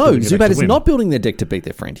 his friend's just building a deck Zubat to is win. not building their deck to beat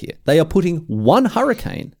their friend here. They are putting one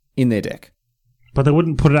Hurricane in their deck. But they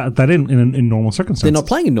wouldn't put that in normal circumstances. They're not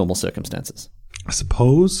playing in normal circumstances. I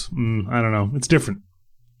suppose. I don't know. It's different.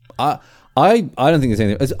 I don't think there's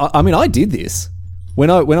anything. I mean, I did this when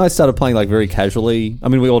I started playing like very casually. I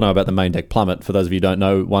mean, we all know about the main deck plummet. For those of you who don't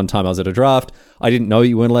know, one time I was at a draft. I didn't know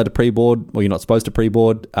you weren't allowed to pre-board, or you're not supposed to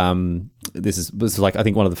pre-board. This is like I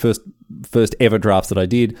think one of the first ever drafts that I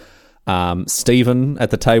did. Stephen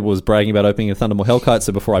at the table was bragging about opening a Thundermaw Hellkite.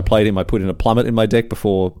 So before I played him, I put in a plummet in my deck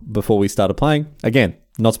before we started playing. Again,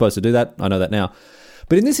 not supposed to do that. I know that now.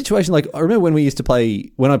 But in this situation, like I remember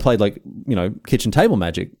when I played like, kitchen table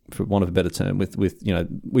Magic, for want of a better term, with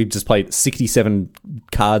we just played 67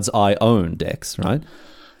 cards I own decks, right?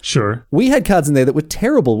 Sure. We had cards in there that were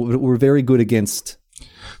terrible, but were very good against.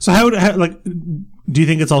 So how do you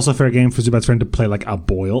think it's also fair game for Zubat's friend to play like a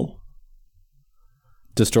Boil?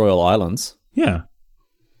 Destroy all islands. Yeah.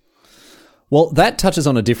 Well, that touches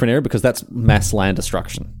on a different area because that's mass land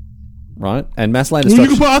destruction, right? And mass land Well,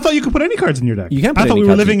 destruction. I thought you could put any cards in your deck. You can put I thought any we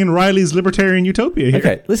were cards living in Riley's libertarian utopia here.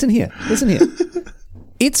 Okay, listen here.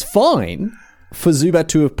 It's fine for Zubat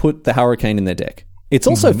to have put the Hurricane in their deck. It's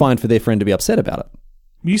also fine for their friend to be upset about it.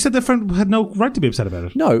 You said their friend had no right to be upset about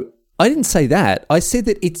it. No, I didn't say that. I said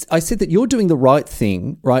that you're doing the right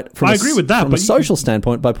thing, right? I agree with that, from a but social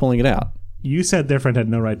standpoint by pulling it out. You said their friend had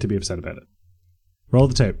no right to be upset about it. Roll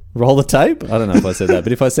the tape. Roll the tape? I don't know if I said that,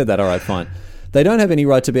 but if I said that, all right, fine. They don't have any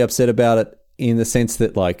right to be upset about it in the sense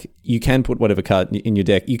that, like, you can put whatever card in your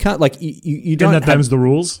deck. You can't, like, you don't. And that them's the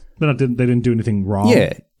rules. They didn't do anything wrong.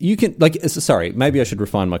 Yeah, you can, like, sorry, maybe I should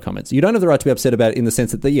refine my comments. You don't have the right to be upset about it in the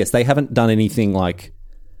sense that, yes, they haven't done anything like.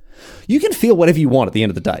 You can feel whatever you want at the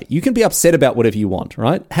end of the day. You can be upset about whatever you want,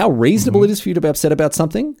 right? How reasonable it is for you to be upset about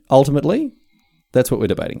something, ultimately, that's what we're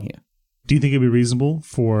debating here. Do you think it'd be reasonable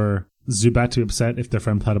for Zubat to be upset if their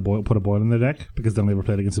friend put a boil in their deck because they'll never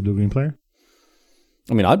play it against a blue-green player?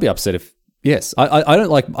 I mean, I'd be upset if, yes. I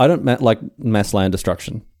don't like mass land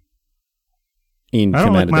destruction. In I don't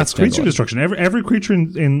Commander like mass decks creature generally. destruction. Every creature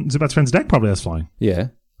in Zubat's friend's deck probably has flying. Yeah.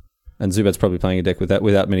 And Zubat's probably playing a deck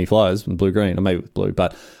without many flyers, blue-green, or maybe with blue.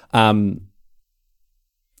 But I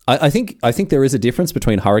think there is a difference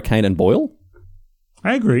between Hurricane and Boil.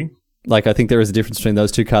 I agree. Like, I think there is a difference between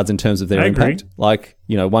those two cards in terms of their impact. Like,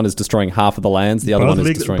 one is destroying half of the lands, the other one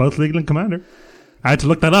is destroying... Both legal and commander. I had to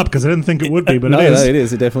look that up because I didn't think it would be, but no, it is. No, it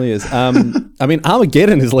is. It definitely is. I mean,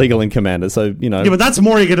 Armageddon is legal in Commander, so, Yeah, but that's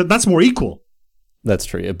more equal. That's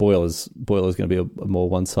true. Yeah, Boil is going to be a more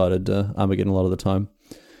one-sided Armageddon a lot of the time.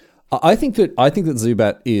 I think that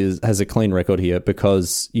Zubat has a clean record here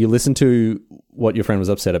because you listened to what your friend was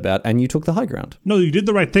upset about and you took the high ground. No, you did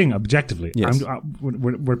the right thing objectively. Yes.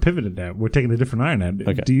 We're pivoted now. We're taking a different iron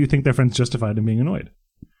now. Okay. Do you think their friend's justified in being annoyed?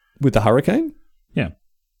 With the Hurricane? Yeah.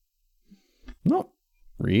 Not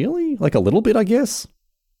really. Like a little bit, I guess.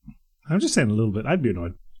 I'm just saying a little bit. I'd be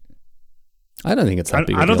annoyed. I don't think it's that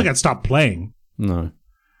big. I don't think I'd stop playing. No.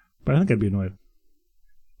 But I think I'd be annoyed.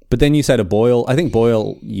 But then you say to Boil, I think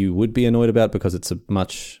Boil you would be annoyed about because it's a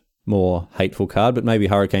much more hateful card, but maybe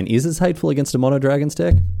Hurricane is as hateful against a Mono Dragons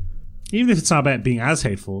deck. Even if it's not about being as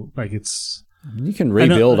hateful, like it's... You can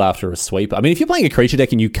rebuild after a sweeper. I mean, if you're playing a creature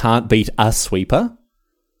deck and you can't beat a sweeper...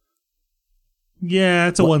 Yeah,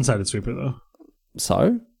 it's a one-sided sweeper, though.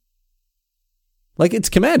 So? Like, it's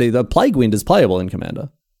Commander. The Plague Wind is playable in Commander.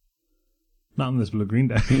 Not in this blue-green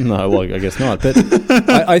deck. No, well, I guess not. But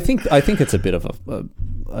I think it's a bit of a...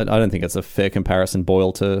 I don't think it's a fair comparison,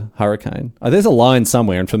 Boil to Hurricane. There's a line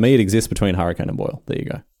somewhere, and for me, it exists between Hurricane and Boil. There you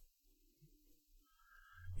go.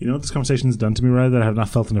 You know what this conversation's done to me, Riley, that I have not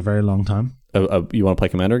felt in a very long time? You want to play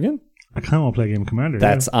Commander again? I kind of want to play a game of Commander.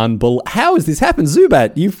 That's unbelievable. How has this happened,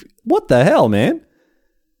 Zubat? What the hell, man?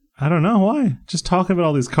 I don't know why. Just talking about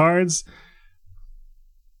all these cards.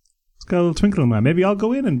 It's got a little twinkle in my eye. Maybe I'll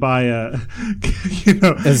go in and buy a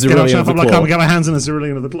Cerulean of the Claw. and get my hands on a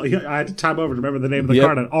Cerulean of the Claw. I had to tab over to remember the name of the Yep.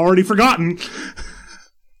 card. I'd already forgotten.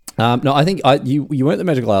 No, I think you weren't the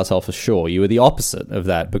Magical Arsehole for sure. You were the opposite of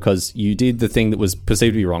that because you did the thing that was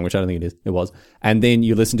perceived to be wrong, which I don't think it was, and then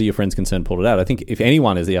you listened to your friend's concern, pulled it out. I think if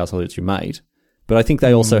anyone is the arsehole, it's your mate. But I think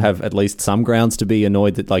they also have at least some grounds to be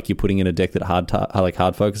annoyed that like you're putting in a deck that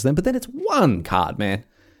hard focus them. But then it's one card, man.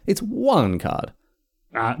 It's one card.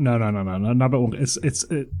 No. Not about one. It's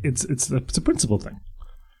a principle thing.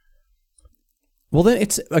 Well, then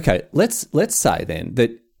it's okay. Let's say then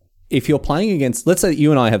that if you're playing against, let's say that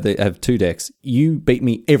you and I have two decks, you beat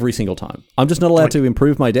me every single time. I'm just not allowed to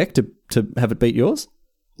improve my deck to have it beat yours?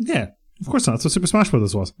 Yeah, of course not. That's what Super Smash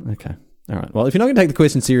Bros. Was. Okay. All right. Well, if you're not going to take the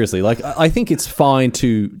question seriously, like I think it's fine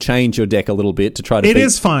to change your deck a little bit to try to. It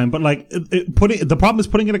is fine, but like the problem is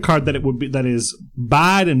putting in a card that is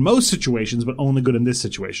bad in most situations, but only good in this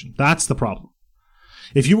situation. That's the problem.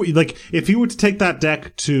 If you were to take that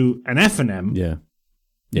deck to an FNM,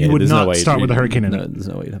 you would not start with a Hurricane in it. There's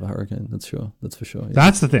no way you'd have a Hurricane. That's for sure. Yeah.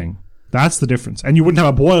 That's the thing. That's the difference. And you wouldn't have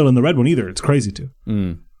a Boil in the red one either. It's crazy too.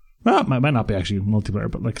 Well, it might not be actually multiplayer,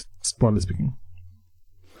 but like broadly speaking.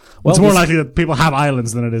 Well, it's more likely that people have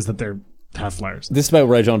islands than it is that they have flyers. This is about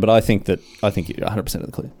Rage On, but I think you're 100% in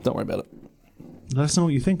the clear. Don't worry about it. Let us know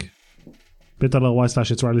what you think.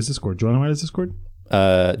 bit.ly/it's Riley's Discord. Join Riley's Discord?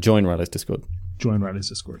 Join Riley's Discord. Join Riley's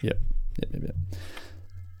Discord. Yep.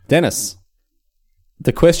 Dennis,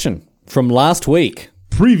 the question from last week.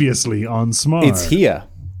 Previously on Smart. It's here.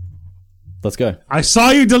 Let's go. I saw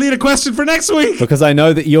you delete a question for next week. Because I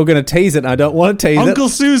know that you're going to tease it and I don't want to tease Uncle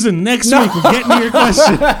Susan, next week we're getting to your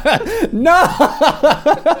question. No!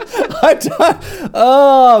 I don't.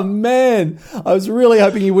 Oh, man. I was really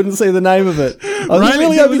hoping you wouldn't say the name of it. I was Riley,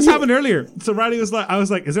 really this hoping happened earlier. So Riley was like, I was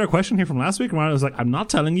like, is there a question here from last week? And Riley was like, I'm not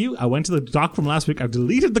telling you. I went to the doc from last week. I've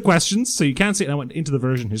deleted the questions so you can't see it. And I went into the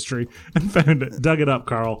version history and found it. Dug it up,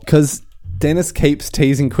 Carl. Because Dennis keeps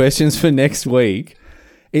teasing questions for next week.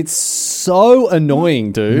 It's so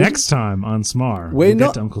annoying, dude. Next time on Smar, we'll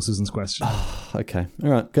get to Uncle Susan's question. Okay. All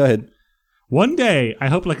right. Go ahead. One day, I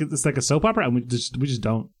hope like it's like a soap opera, and we just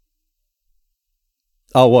don't.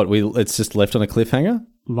 Oh, what? It's just left on a cliffhanger?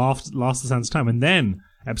 Lost the sense of time. And then,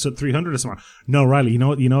 episode 300 is Smar. No, Riley, you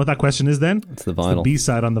know what that question is then? It's the vinyl. It's the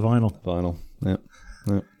B-side on the vinyl. Vinyl. Yep.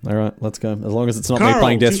 All right. Let's go. As long as it's not Carl, me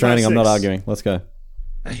playing Death Stranding, I'm not 256. arguing. Let's go.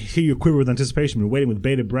 I hear you quiver with anticipation. Been waiting with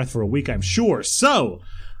bated breath for a week, I'm sure. So,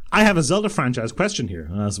 I have a Zelda franchise question here.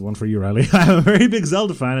 That's one for you, Riley. I'm a very big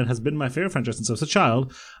Zelda fan. It has been my favorite franchise since I was a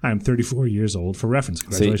child. I am 34 years old. For reference,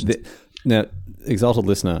 congratulations. Now, exalted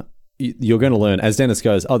listener, you're going to learn, as Dennis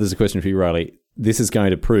goes, oh, there's a question for you, Riley. This is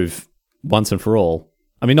going to prove once and for all.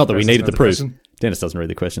 I mean, not that we needed the proof. Question? Dennis doesn't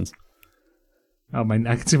read the questions. Oh, I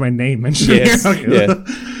can see my name mentioned Yes, here. Okay. yeah.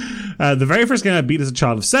 The very first game I beat as a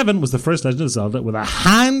child of 7 was the first Legend of Zelda with a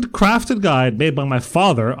handcrafted guide made by my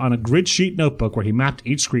father on a grid sheet notebook where he mapped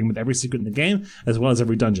each screen with every secret in the game as well as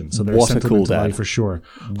every dungeon. So there's What a cool sentimental dad. value for sure.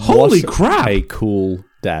 Holy crap! A cool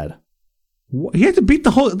dad. He had to beat the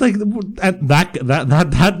whole like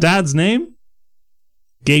that dad's name.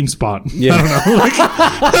 GameSpot. Yeah. I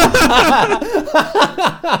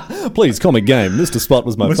don't know. Please call me Game. Mr. Spot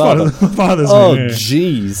was my My father. father's Oh, name. Yeah.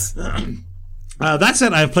 jeez. That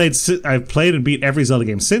said, I've played and beat every Zelda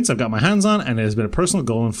game since I've got my hands on, and it has been a personal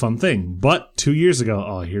goal and fun thing. But 2 years ago,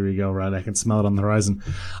 oh, here we go, right? I can smell it on the horizon.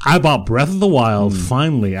 I bought Breath of the Wild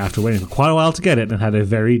finally after waiting for quite a while to get it, and had a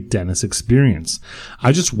very Dennis experience.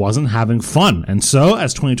 I just wasn't having fun, and so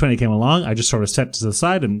as 2020 came along, I just sort of set it to the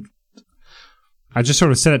side and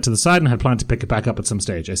had planned to pick it back up at some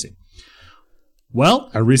stage. I see.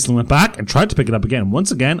 Well, I recently went back and tried to pick it up again.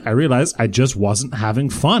 Once again, I realized I just wasn't having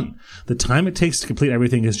fun. The time it takes to complete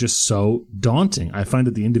everything is just so daunting. I find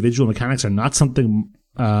that the individual mechanics are not something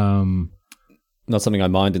Not something I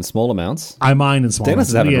mind in small amounts. I mind in small Dennis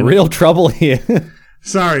is amounts. having real trouble here.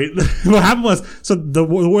 Sorry. What happened was, so the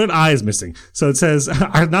word I is missing. So it says,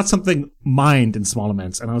 not something mined in small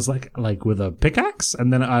amounts. And I was like with a pickaxe?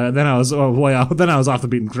 And then I was off the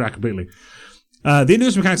beaten track completely. The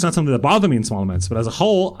individual mechanics are not something that bother me in small amounts, but as a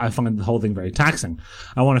whole, I find the whole thing very taxing.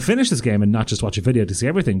 I want to finish this game and not just watch a video to see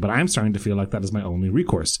everything, but I'm starting to feel like that is my only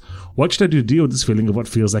recourse. What should I do to deal with this feeling of what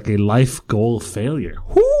feels like a life goal failure?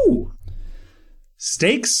 Whoo!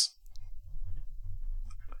 Stakes?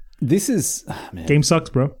 This is... man. Game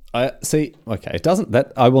sucks, bro. I see. Okay, it doesn't...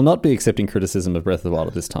 That I will not be accepting criticism of Breath of the Wild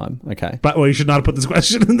at this time. Okay. But, well, you should not have put this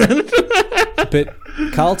question in then. But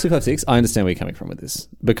Carl256, I understand where you're coming from with this.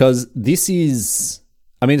 Because this is...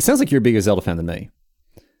 I mean, it sounds like you're a bigger Zelda fan than me.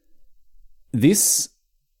 This...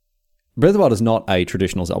 Breath of the Wild is not a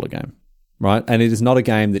traditional Zelda game, right? And it is not a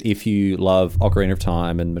game that if you love Ocarina of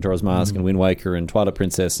Time and Majora's Mask and Wind Waker and Twilight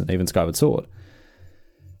Princess and even Skyward Sword,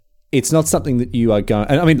 it's not something that you are going...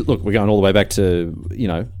 I mean, look, we're going all the way back to,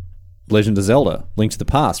 Legend of Zelda, Link to the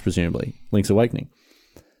Past, presumably, Link's Awakening.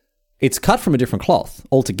 It's cut from a different cloth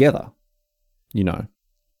altogether.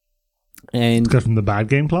 And Got from the bad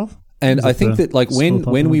game cloth? And I think that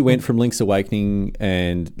when we went went from Link's Awakening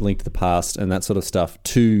and Link to the Past and that sort of stuff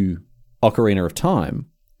to Ocarina of Time,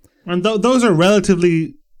 and those are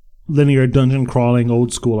relatively linear dungeon crawling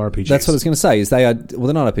old school RPGs. that's what I was going to say. Is they're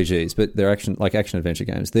not RPGs, but they're action adventure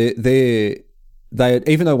games. They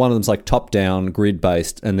even though one of them's like top down grid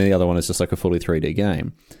based and the other one is just like a fully 3D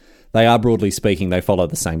game, they are broadly speaking they follow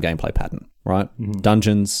the same gameplay pattern, right? Mm-hmm.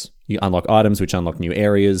 Dungeons. You unlock items, which unlock new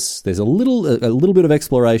areas. There's a little bit of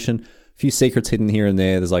exploration, a few secrets hidden here and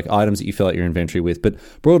there. There's like items that you fill out your inventory with. But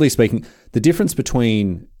broadly speaking, the difference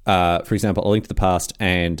between, for example, A Link to the Past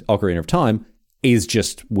and Ocarina of Time is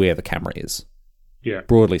just where the camera is. Yeah.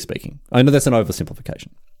 Broadly speaking. I know that's an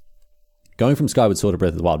oversimplification. Going from Skyward Sword to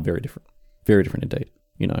Breath of the Wild, very different. Very different indeed.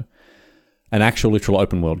 An actual literal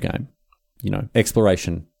open world game.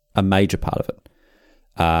 Exploration, a major part of it.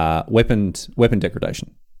 Weapon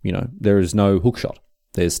degradation. There is no hookshot.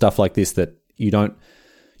 There's stuff like this that you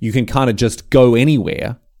can kind of just go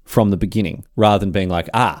anywhere from the beginning rather than being like,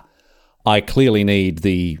 I clearly need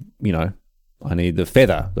I need the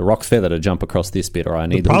feather, the rock feather to jump across this bit, or I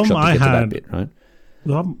need the hookshot to get to that bit, right?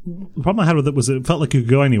 The problem I had with it was it felt like you could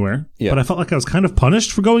go anywhere, but I felt like I was kind of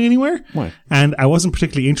punished for going anywhere. Why? And I wasn't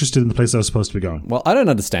particularly interested in the place I was supposed to be going. Well, I don't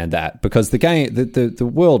understand that because the game,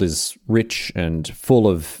 the world is rich and full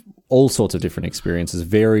of all sorts of different experiences,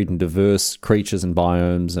 varied and diverse creatures and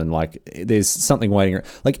biomes, and like there's something waiting.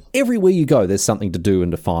 Like everywhere you go, there's something to do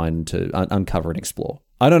and to find, to uncover and explore.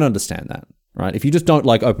 I don't understand that, right? If you just don't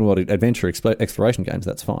like open world adventure exploration games,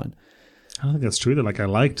 that's fine. I don't think that's true. That like I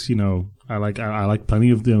liked, I like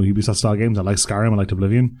plenty of Ubisoft style games. I like Skyrim. I liked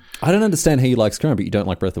Oblivion. I don't understand how you like Skyrim, but you don't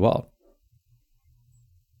like Breath of the Wild.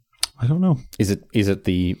 I don't know. Is it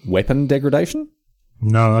the weapon degradation?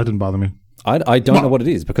 No, that didn't bother me. I don't know what it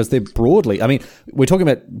is because they're broadly. I mean, we're talking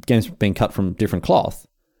about games being cut from different cloth.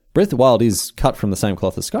 Breath of the Wild is cut from the same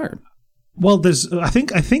cloth as Skyrim. Well, I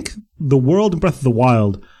think the world in Breath of the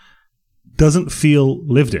Wild doesn't feel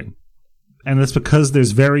lived in, and that's because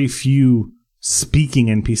there's very few speaking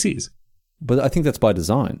NPCs. But I think that's by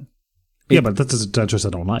design. But that's a choice I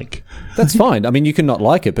don't like. That's fine. I mean, you can not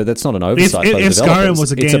like it, but that's not an oversight by the developers. Skyrim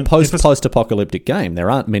was a game, it's a post-apocalyptic game. There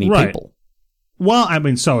aren't many people. Well, I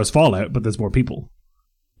mean, so is Fallout, but there's more people.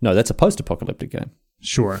 No, that's a post-apocalyptic game.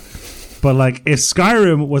 Sure. But like, if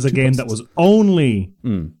Skyrim was a game that was only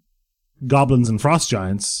goblins and frost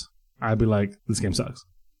giants, I'd be like, this game sucks.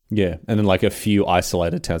 Yeah, and then like a few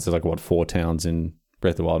isolated towns. There's like, 4 towns in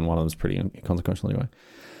Breath of the Wild, and one of them's pretty inconsequential anyway.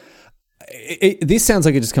 This sounds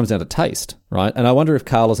like it just comes down to taste, right? And I wonder if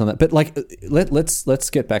Carl is on that. But like, let's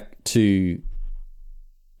get back to,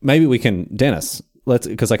 maybe we can, Dennis,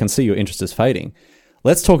 because I can see your interest is fading.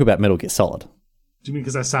 Let's talk about Metal Gear Solid. Do you mean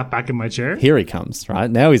because I sat back in my chair? Here he comes, right?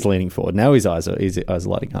 Now he's leaning forward. Now his eyes are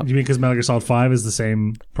lighting up. Do you mean because Metal Gear Solid 5 is the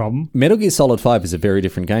same problem? Metal Gear Solid 5 is a very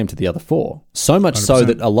different game to the other 4. So much 100%. So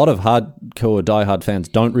that a lot of hardcore, diehard fans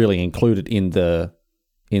don't really include it in the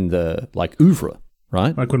like oeuvre,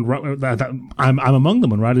 right? Like when I'm among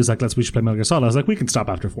them when Riley's like, we should play Metal Gear Solid. I was like, we can stop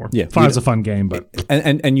after 4. Yeah, 5's a fun game, but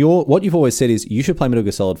and what you've always said is you should play Metal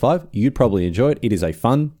Gear Solid 5. You'd probably enjoy it. It is a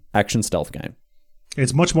fun action stealth game.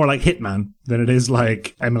 It's much more like Hitman than it is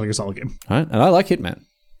like a Metal Gear Solid game. Right? And I like Hitman.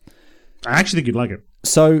 I actually think you'd like it.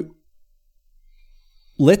 So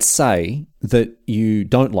let's say that you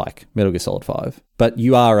don't like Metal Gear Solid 5, but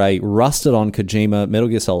you are a rusted-on Kojima Metal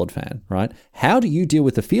Gear Solid fan, right? How do you deal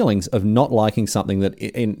with the feelings of not liking something that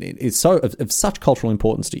is so of such cultural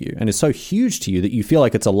importance to you and is so huge to you that you feel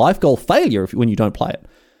like it's a life goal failure when you don't play it?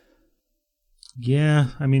 Yeah,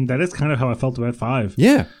 I mean, that is kind of how I felt about 5.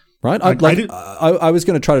 Yeah. Right? I was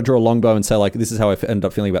going to try to draw a longbow and say, like, this is how I ended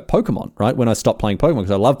up feeling about Pokemon, right? When I stopped playing Pokemon,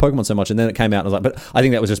 because I love Pokemon so much, and then it came out, and I was like, but I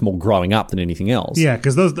think that was just more growing up than anything else. Yeah,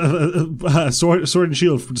 because those Sword and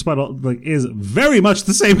Shield, despite all, like, is very much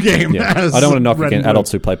the same game. Yeah. As I don't want to knock Red against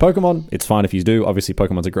adults who play Pokemon. It's fine if you do. Obviously,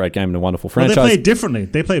 Pokemon's a great game and a wonderful franchise. Well, they play it differently.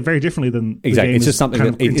 They play it very differently than exactly. The game it's just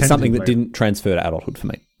something that didn't transfer to adulthood for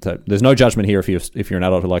me. So there's no judgment here if you're an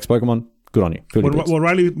adult who likes Pokemon. Good on you. What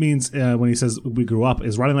Riley means when he says we grew up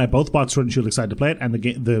is Riley and I both bought Sword and Shield excited to play it, and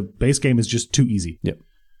the base game is just too easy. Yep.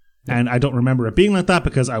 And I don't remember it being like that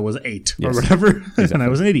because I was 8 or whatever, exactly. And I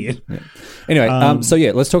was an idiot. Yeah. Anyway, so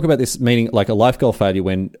let's talk about this meaning like a life goal failure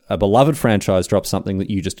when a beloved franchise drops something that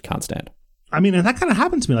you just can't stand. I mean, and that kind of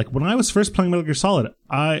happened to me. Like when I was first playing Metal Gear Solid,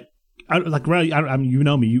 I like Riley, you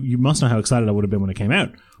know me. You must know how excited I would have been when it came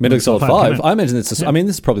out. Metal Gear Solid 5. I imagine this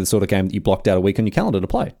is probably the sort of game that you blocked out a week on your calendar to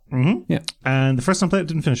play. Mm-hmm. Yeah. And the first time I played it,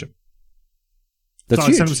 didn't finish it. That's so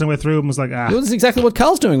huge. I 70% way through and was like, Well, that's exactly what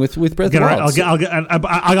Carl's doing with Breath of the Wild.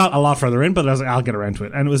 I got a lot further in, but I was like, I'll get around to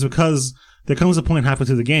it. And it was because there comes a point halfway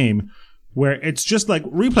through the game where it's just like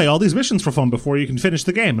replay all these missions for fun before you can finish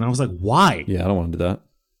the game. And I was like, why? Yeah, I don't want to do that.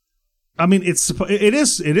 I mean, it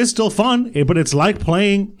is still fun, but it's like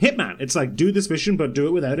playing Hitman. It's like, do this mission, but do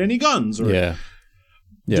it without any guns. Or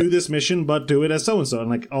do this mission, but do it as so-and-so. And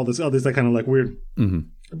like all this that kind of like weird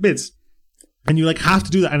bits. And you like have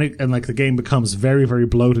to do that. And like the game becomes very, very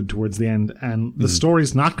bloated towards the end. And the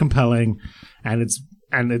story's not compelling. And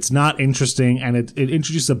it's not interesting. And it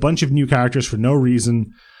introduces a bunch of new characters for no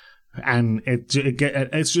reason. And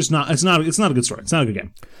it's just not, it's not a good story. It's not a good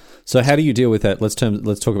game. So how do you deal with that? Let's talk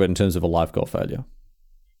about it in terms of a life goal failure.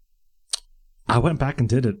 I went back and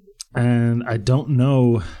did it, and I don't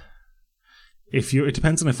know if it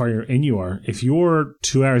depends on how far you are. If you're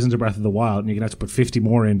 2 hours into Breath of the Wild and you're gonna have to put 50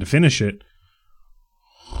 more in to finish it,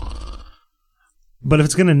 but if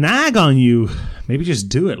it's gonna nag on you, maybe just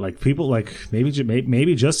do it. Like people, like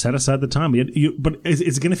maybe just set aside the time. But is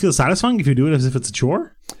it gonna feel satisfying if you do it as if it's a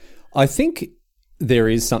chore? I think there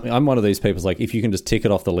is something. I'm one of these people like if you can just tick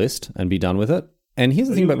it off the list and be done with it, And here's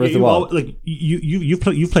the thing about Breath of the Wild. Like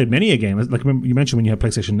you've played many a game. Like you mentioned when you had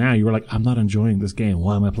PlayStation Now, you were like, I'm not enjoying this game.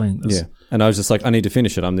 Why am I playing this? Yeah. And I was just like, I need to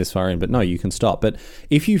finish it. I'm this far in. But no, you can stop. But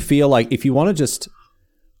if you feel like, if you want to just,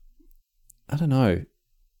 I don't know,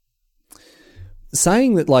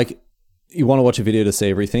 saying that like you want to watch a video to see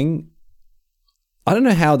everything, I don't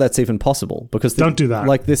know how that's even possible, because don't do that.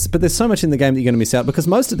 Like this, but there's so much in the game that you're going to miss out, because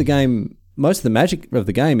most of the magic of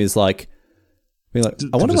the game is like, being like,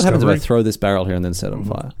 I wonder what happens if I throw this barrel here and then set it on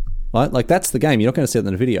fire. Right? Like that's the game. You're not going to see it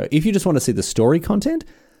in the video. If you just want to see the story content,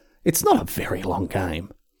 it's not a very long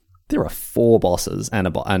game. There are 4 bosses and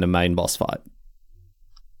a main boss fight.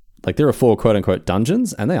 Like there are 4 quote unquote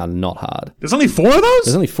dungeons, and they are not hard. There's only 4 of those?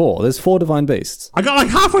 There's only 4. There's 4 divine beasts. I got like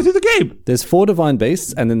halfway through the game. There's 4 divine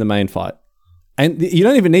beasts and then the main fight. And you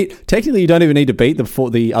don't even need, technically you don't even need to beat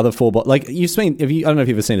the other 4 like you've seen, I don't know if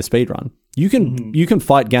you've ever seen a speed run. You can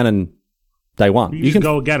fight Ganon day one. You can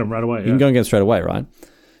go get him right away. You can go and get him straight away, right?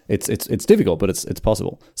 It's difficult, but it's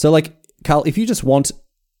possible. So like, Carl, if you just want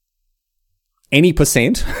any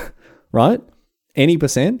percent, right? Any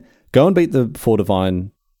percent, go and beat the 4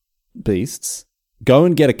 divine beasts. Go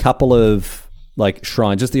and get a couple of like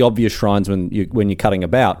shrines, just the obvious shrines when you're cutting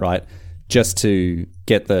about, right? Just to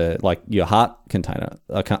get the like your heart container,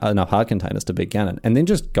 enough heart containers to beat Ganon, and then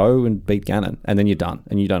just go and beat Ganon, and then you're done,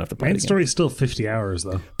 and you don't have to play it again. Main story is still 50 hours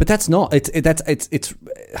though. But that's not.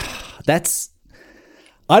 That's.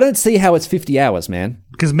 I don't see how it's 50 hours, man.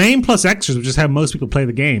 Because main plus extras, which is how most people play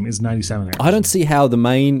the game, is 97 hours. I don't see how the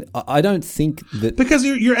main. I don't think that, because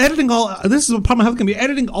you're editing all. This is a problem I have. Can be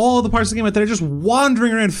editing all the parts of the game that are just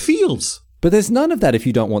wandering around fields. But there's none of that if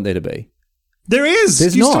you don't want there to be. There is.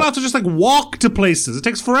 There's you not. still have to just like walk to places. It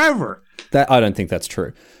takes forever. That I don't think that's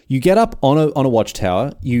true. You get up on a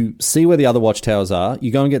watchtower, you see where the other watchtowers are,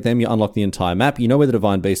 you go and get them, you unlock the entire map, you know where the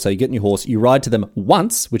divine beasts are, you get in your horse, you ride to them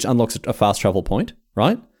once, which unlocks a fast travel point,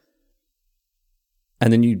 right?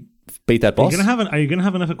 And then you beat that boss. Are you gonna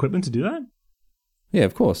have enough equipment to do that? Yeah,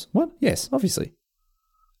 of course. What? Yes, obviously.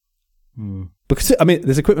 Because I mean,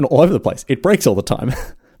 there's equipment all over the place. It breaks all the time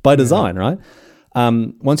by design, right?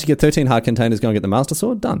 Once you get 13 heart containers, go and get the Master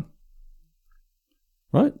Sword, done.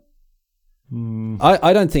 Right?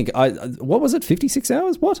 I don't think... what was it, 56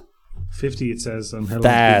 hours? What? 50, it says.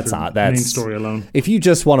 That's main story alone. If you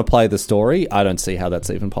just want to play the story, I don't see how that's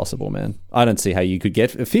even possible, man. I don't see how you could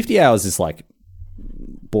get... 50 hours is like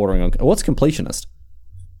bordering on... What's completionist?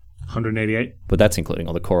 188. But that's including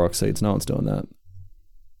all the Korok seeds. No one's doing that.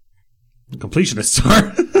 Completionists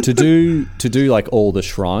are. to do like all the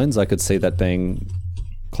shrines, I could see that being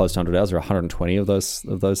close to 100 hours or 120 of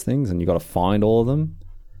those things, and you got to find all of them,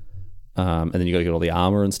 and then you got to get all the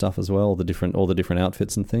armor and stuff as well, all the different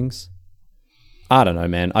outfits and things. I don't know,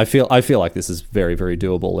 man. I feel like this is very, very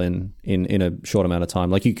doable in a short amount of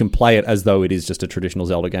time. Like you can play it as though it is just a traditional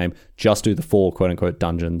Zelda game. Just do the 4 quote unquote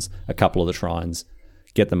dungeons, a couple of the shrines,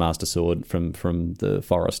 get the Master Sword from the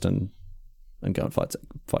forest, and go and fight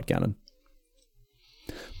Ganon.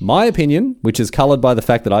 My opinion, which is coloured by the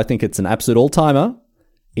fact that I think it's an absolute all-timer,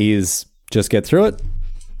 is just get through it.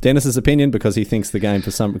 Dennis's opinion, because he thinks the game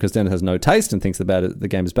because Dennis has no taste and thinks the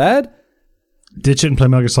game is bad. Ditch it and play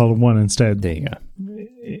Metal Gear Solid 1 instead. There you go.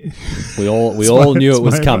 We all knew it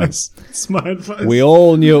was coming. It's my advice. We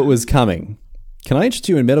all knew it was coming. Can I interest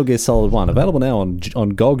you in Metal Gear Solid 1? Available now on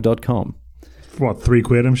GOG.com. What,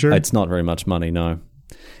 £3, I'm sure? It's not very much money, no.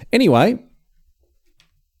 Anyway...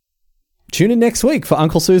 Tune in next week for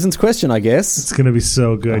Uncle Susan's question, I guess. It's going to be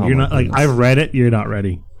so good. Oh, you're not like, I've read it. You're not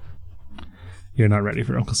ready. You're not ready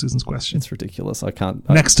for Uncle Susan's question. It's ridiculous. I can't.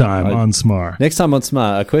 Next time on Smar. Next time on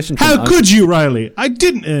Smar, a question. How could you, Riley? I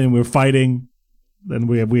didn't. And we're fighting. Then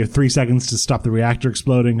we have 3 seconds to stop the reactor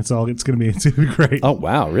exploding. It's going to be great. Oh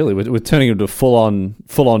wow, really? We're turning into a full on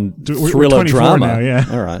thriller drama. Now, yeah.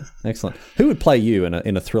 All right, excellent. Who would play you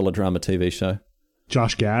in a thriller drama TV show?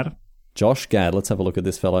 Josh Gad. Josh Gad. Let's have a look at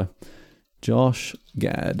this fellow. Josh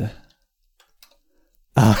Gad.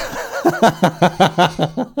 Am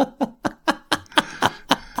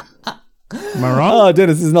I wrong? Oh,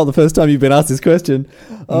 Dennis, this is not the first time you've been asked this question.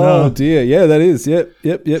 Oh, no. Dear. Yeah, that is. Yep.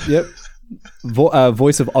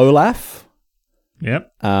 Voice of Olaf.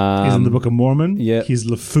 Yep. He's in the Book of Mormon. Yep. He's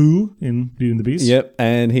LeFou in Beauty and the Beast. Yep.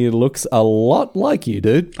 And he looks a lot like you,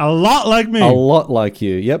 dude. A lot like me. A lot like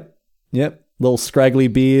you. Yep. Little scraggly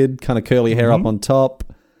beard, kind of curly hair up on top.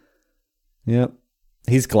 Yep.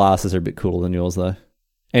 His glasses are a bit cooler than yours, though.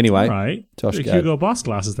 Anyway. Right. Josh Gad. Hugo Boss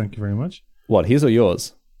glasses, thank you very much. What, his or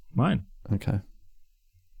yours? Mine. Okay.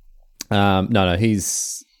 No,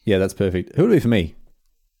 he's... Yeah, that's perfect. Who would it be for me?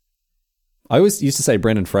 I always used to say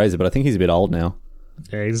Brendan Fraser, but I think he's a bit old now.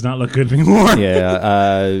 Yeah, he does not look good anymore.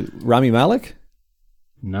 Yeah. Rami Malek?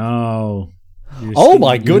 No. Oh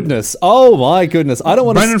my goodness! Oh my goodness! I don't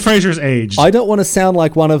want Brendan Fraser's aged. I don't want to sound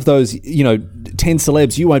like one of those, 10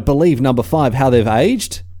 celebs you won't believe. Number 5, how they've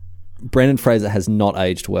aged. Brendan Fraser has not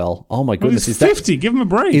aged well. Oh my goodness! He's 50. Give him a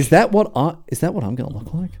break. Is that what I'm going to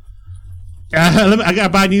look like? I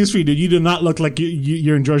got bad news for you, dude. You do not look like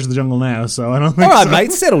you're in George of the Jungle now. So I don't think. All right, so.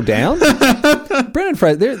 mate, settle down. Brendan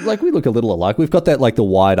Fraser, we look a little alike. We've got that the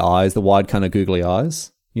wide eyes, the wide kind of googly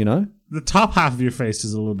eyes. The top half of your face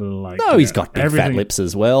is a little bit alike. No, he's got big fat lips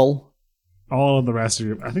as well. All of the rest of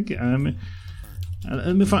your... I think...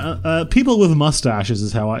 people with mustaches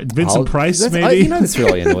is how I... Vincent Price, maybe? This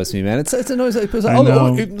really annoys me, man. It's annoys because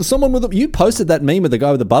someone with... You posted that meme of the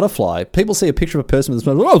guy with the butterfly. People see a picture of a person with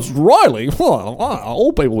a mustache. Oh, it's Riley.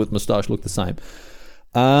 All people with mustache look the same.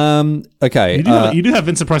 Okay. You do have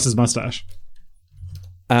Vincent Price's mustache.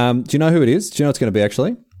 Do you know who it is? Do you know what it's going to be,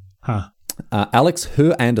 actually? Huh. Alex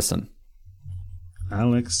Her Anderson.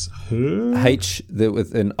 Alex who? H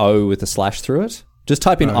with an O with a slash through it. Just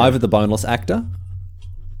type in Ivor the Boneless Actor.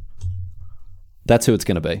 That's who it's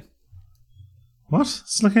going to be. What?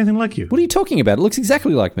 It's not anything like you. What are you talking about? It looks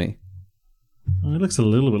exactly like me. Well, it looks a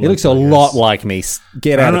little bit. It looks a lot like me.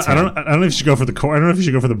 Get out of town. I don't know if you should go for the I don't know if you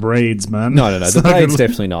should go for the braids, man. No. The braids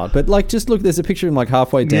definitely not. But just look. There's a picture of him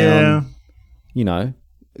halfway down. Yeah.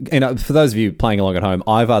 For those of you playing along at home,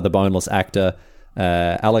 Ivor the Boneless Actor.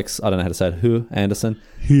 Alex, I don't know how to say it, Who Anderson,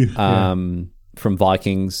 from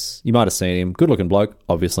Vikings. You might have seen him. Good looking bloke,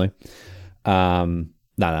 obviously. No.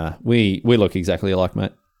 We look exactly alike,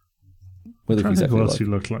 mate. We look exactly alike. Who else you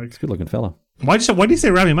look like? Good looking fella. Why do you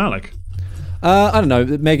say Rami Malek? I don't know.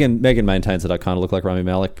 Megan maintains that I kind of look like Rami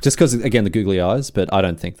Malek, just because again the googly eyes, but I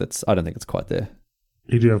don't think it's quite there.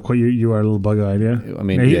 You do have you are a little bug-eyed, yeah? I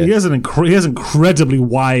mean, he has incredibly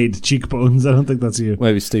wide cheekbones. I don't think that's you.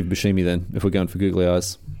 Maybe Steve Buscemi then, if we're going for googly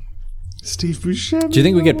eyes. Steve Buscemi? Do you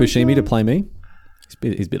think we get Buscemi to play me?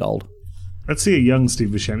 He's a bit old. Let's see a young Steve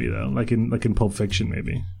Buscemi though, like in Pulp Fiction,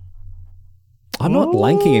 maybe. I'm not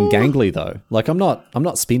lanky and gangly though. I'm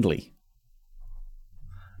not spindly.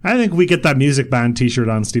 I think we get that music band T-shirt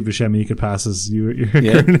on Steve Buscemi. You could pass as your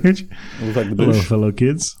current age. Look like the Hello, bush. fellow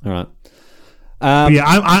kids. All right.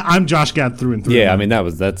 I'm Josh Gad through and through. Yeah, I mean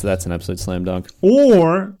that's an absolute slam dunk.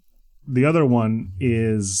 Or the other one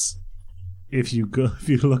is if you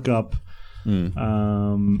look up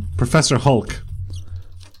Professor Hulk,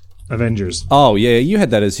 Avengers. Oh yeah, you had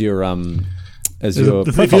that as your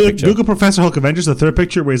profile picture. Google Professor Hulk Avengers, the third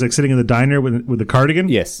picture where he's sitting in the diner with the cardigan.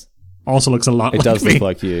 Yes, also looks a lot. It does look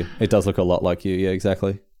like you. It does look a lot like you. Yeah,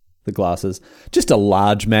 exactly. The glasses, just a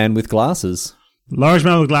large man with glasses. Large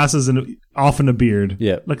man with glasses and often a beard.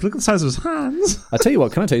 Yeah. Look at the size of his hands. I tell you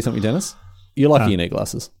what, can I tell you something, Dennis? You're lucky you need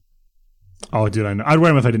glasses. Oh, dude, I know. I'd wear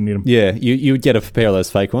them if I didn't need them. Yeah, you would get a pair of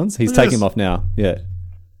those fake ones. He's taking them off now. Yeah.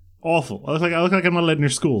 Awful. I look like I'm not allowed in your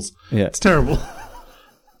schools. Yeah. It's terrible.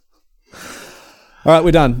 All right,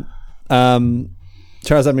 we're done.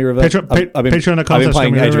 Charizard Me River. Patreon.com. I've been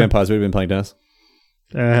playing Age of Empires. We've been playing, Dennis.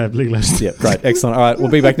 League Legends. Yeah, great. Excellent. All right,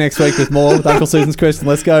 we'll be back next week with more with Uncle Susan's question.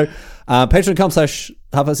 Let's go.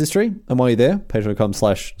 Patreon.com/HalfAssHistory. And while you're there,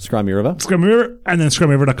 Patreon.com/ScryMeRiver. ScryMeRiver, and then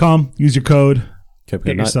ScryMeRiver.com. Use your code.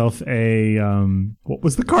 Get yourself a what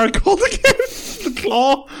was the card called again? The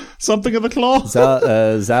claw? Something of the claw?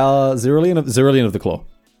 Zerulean of the Claw.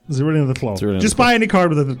 Zerulean of the Claw. Just buy any card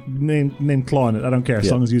with a name Claw in it. I don't care,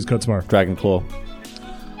 as long as you use code SMART. Dragon Claw.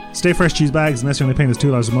 Stay fresh cheese bags, unless you're only paying us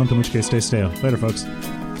 $2 a month, in which case stay stale. Later, folks.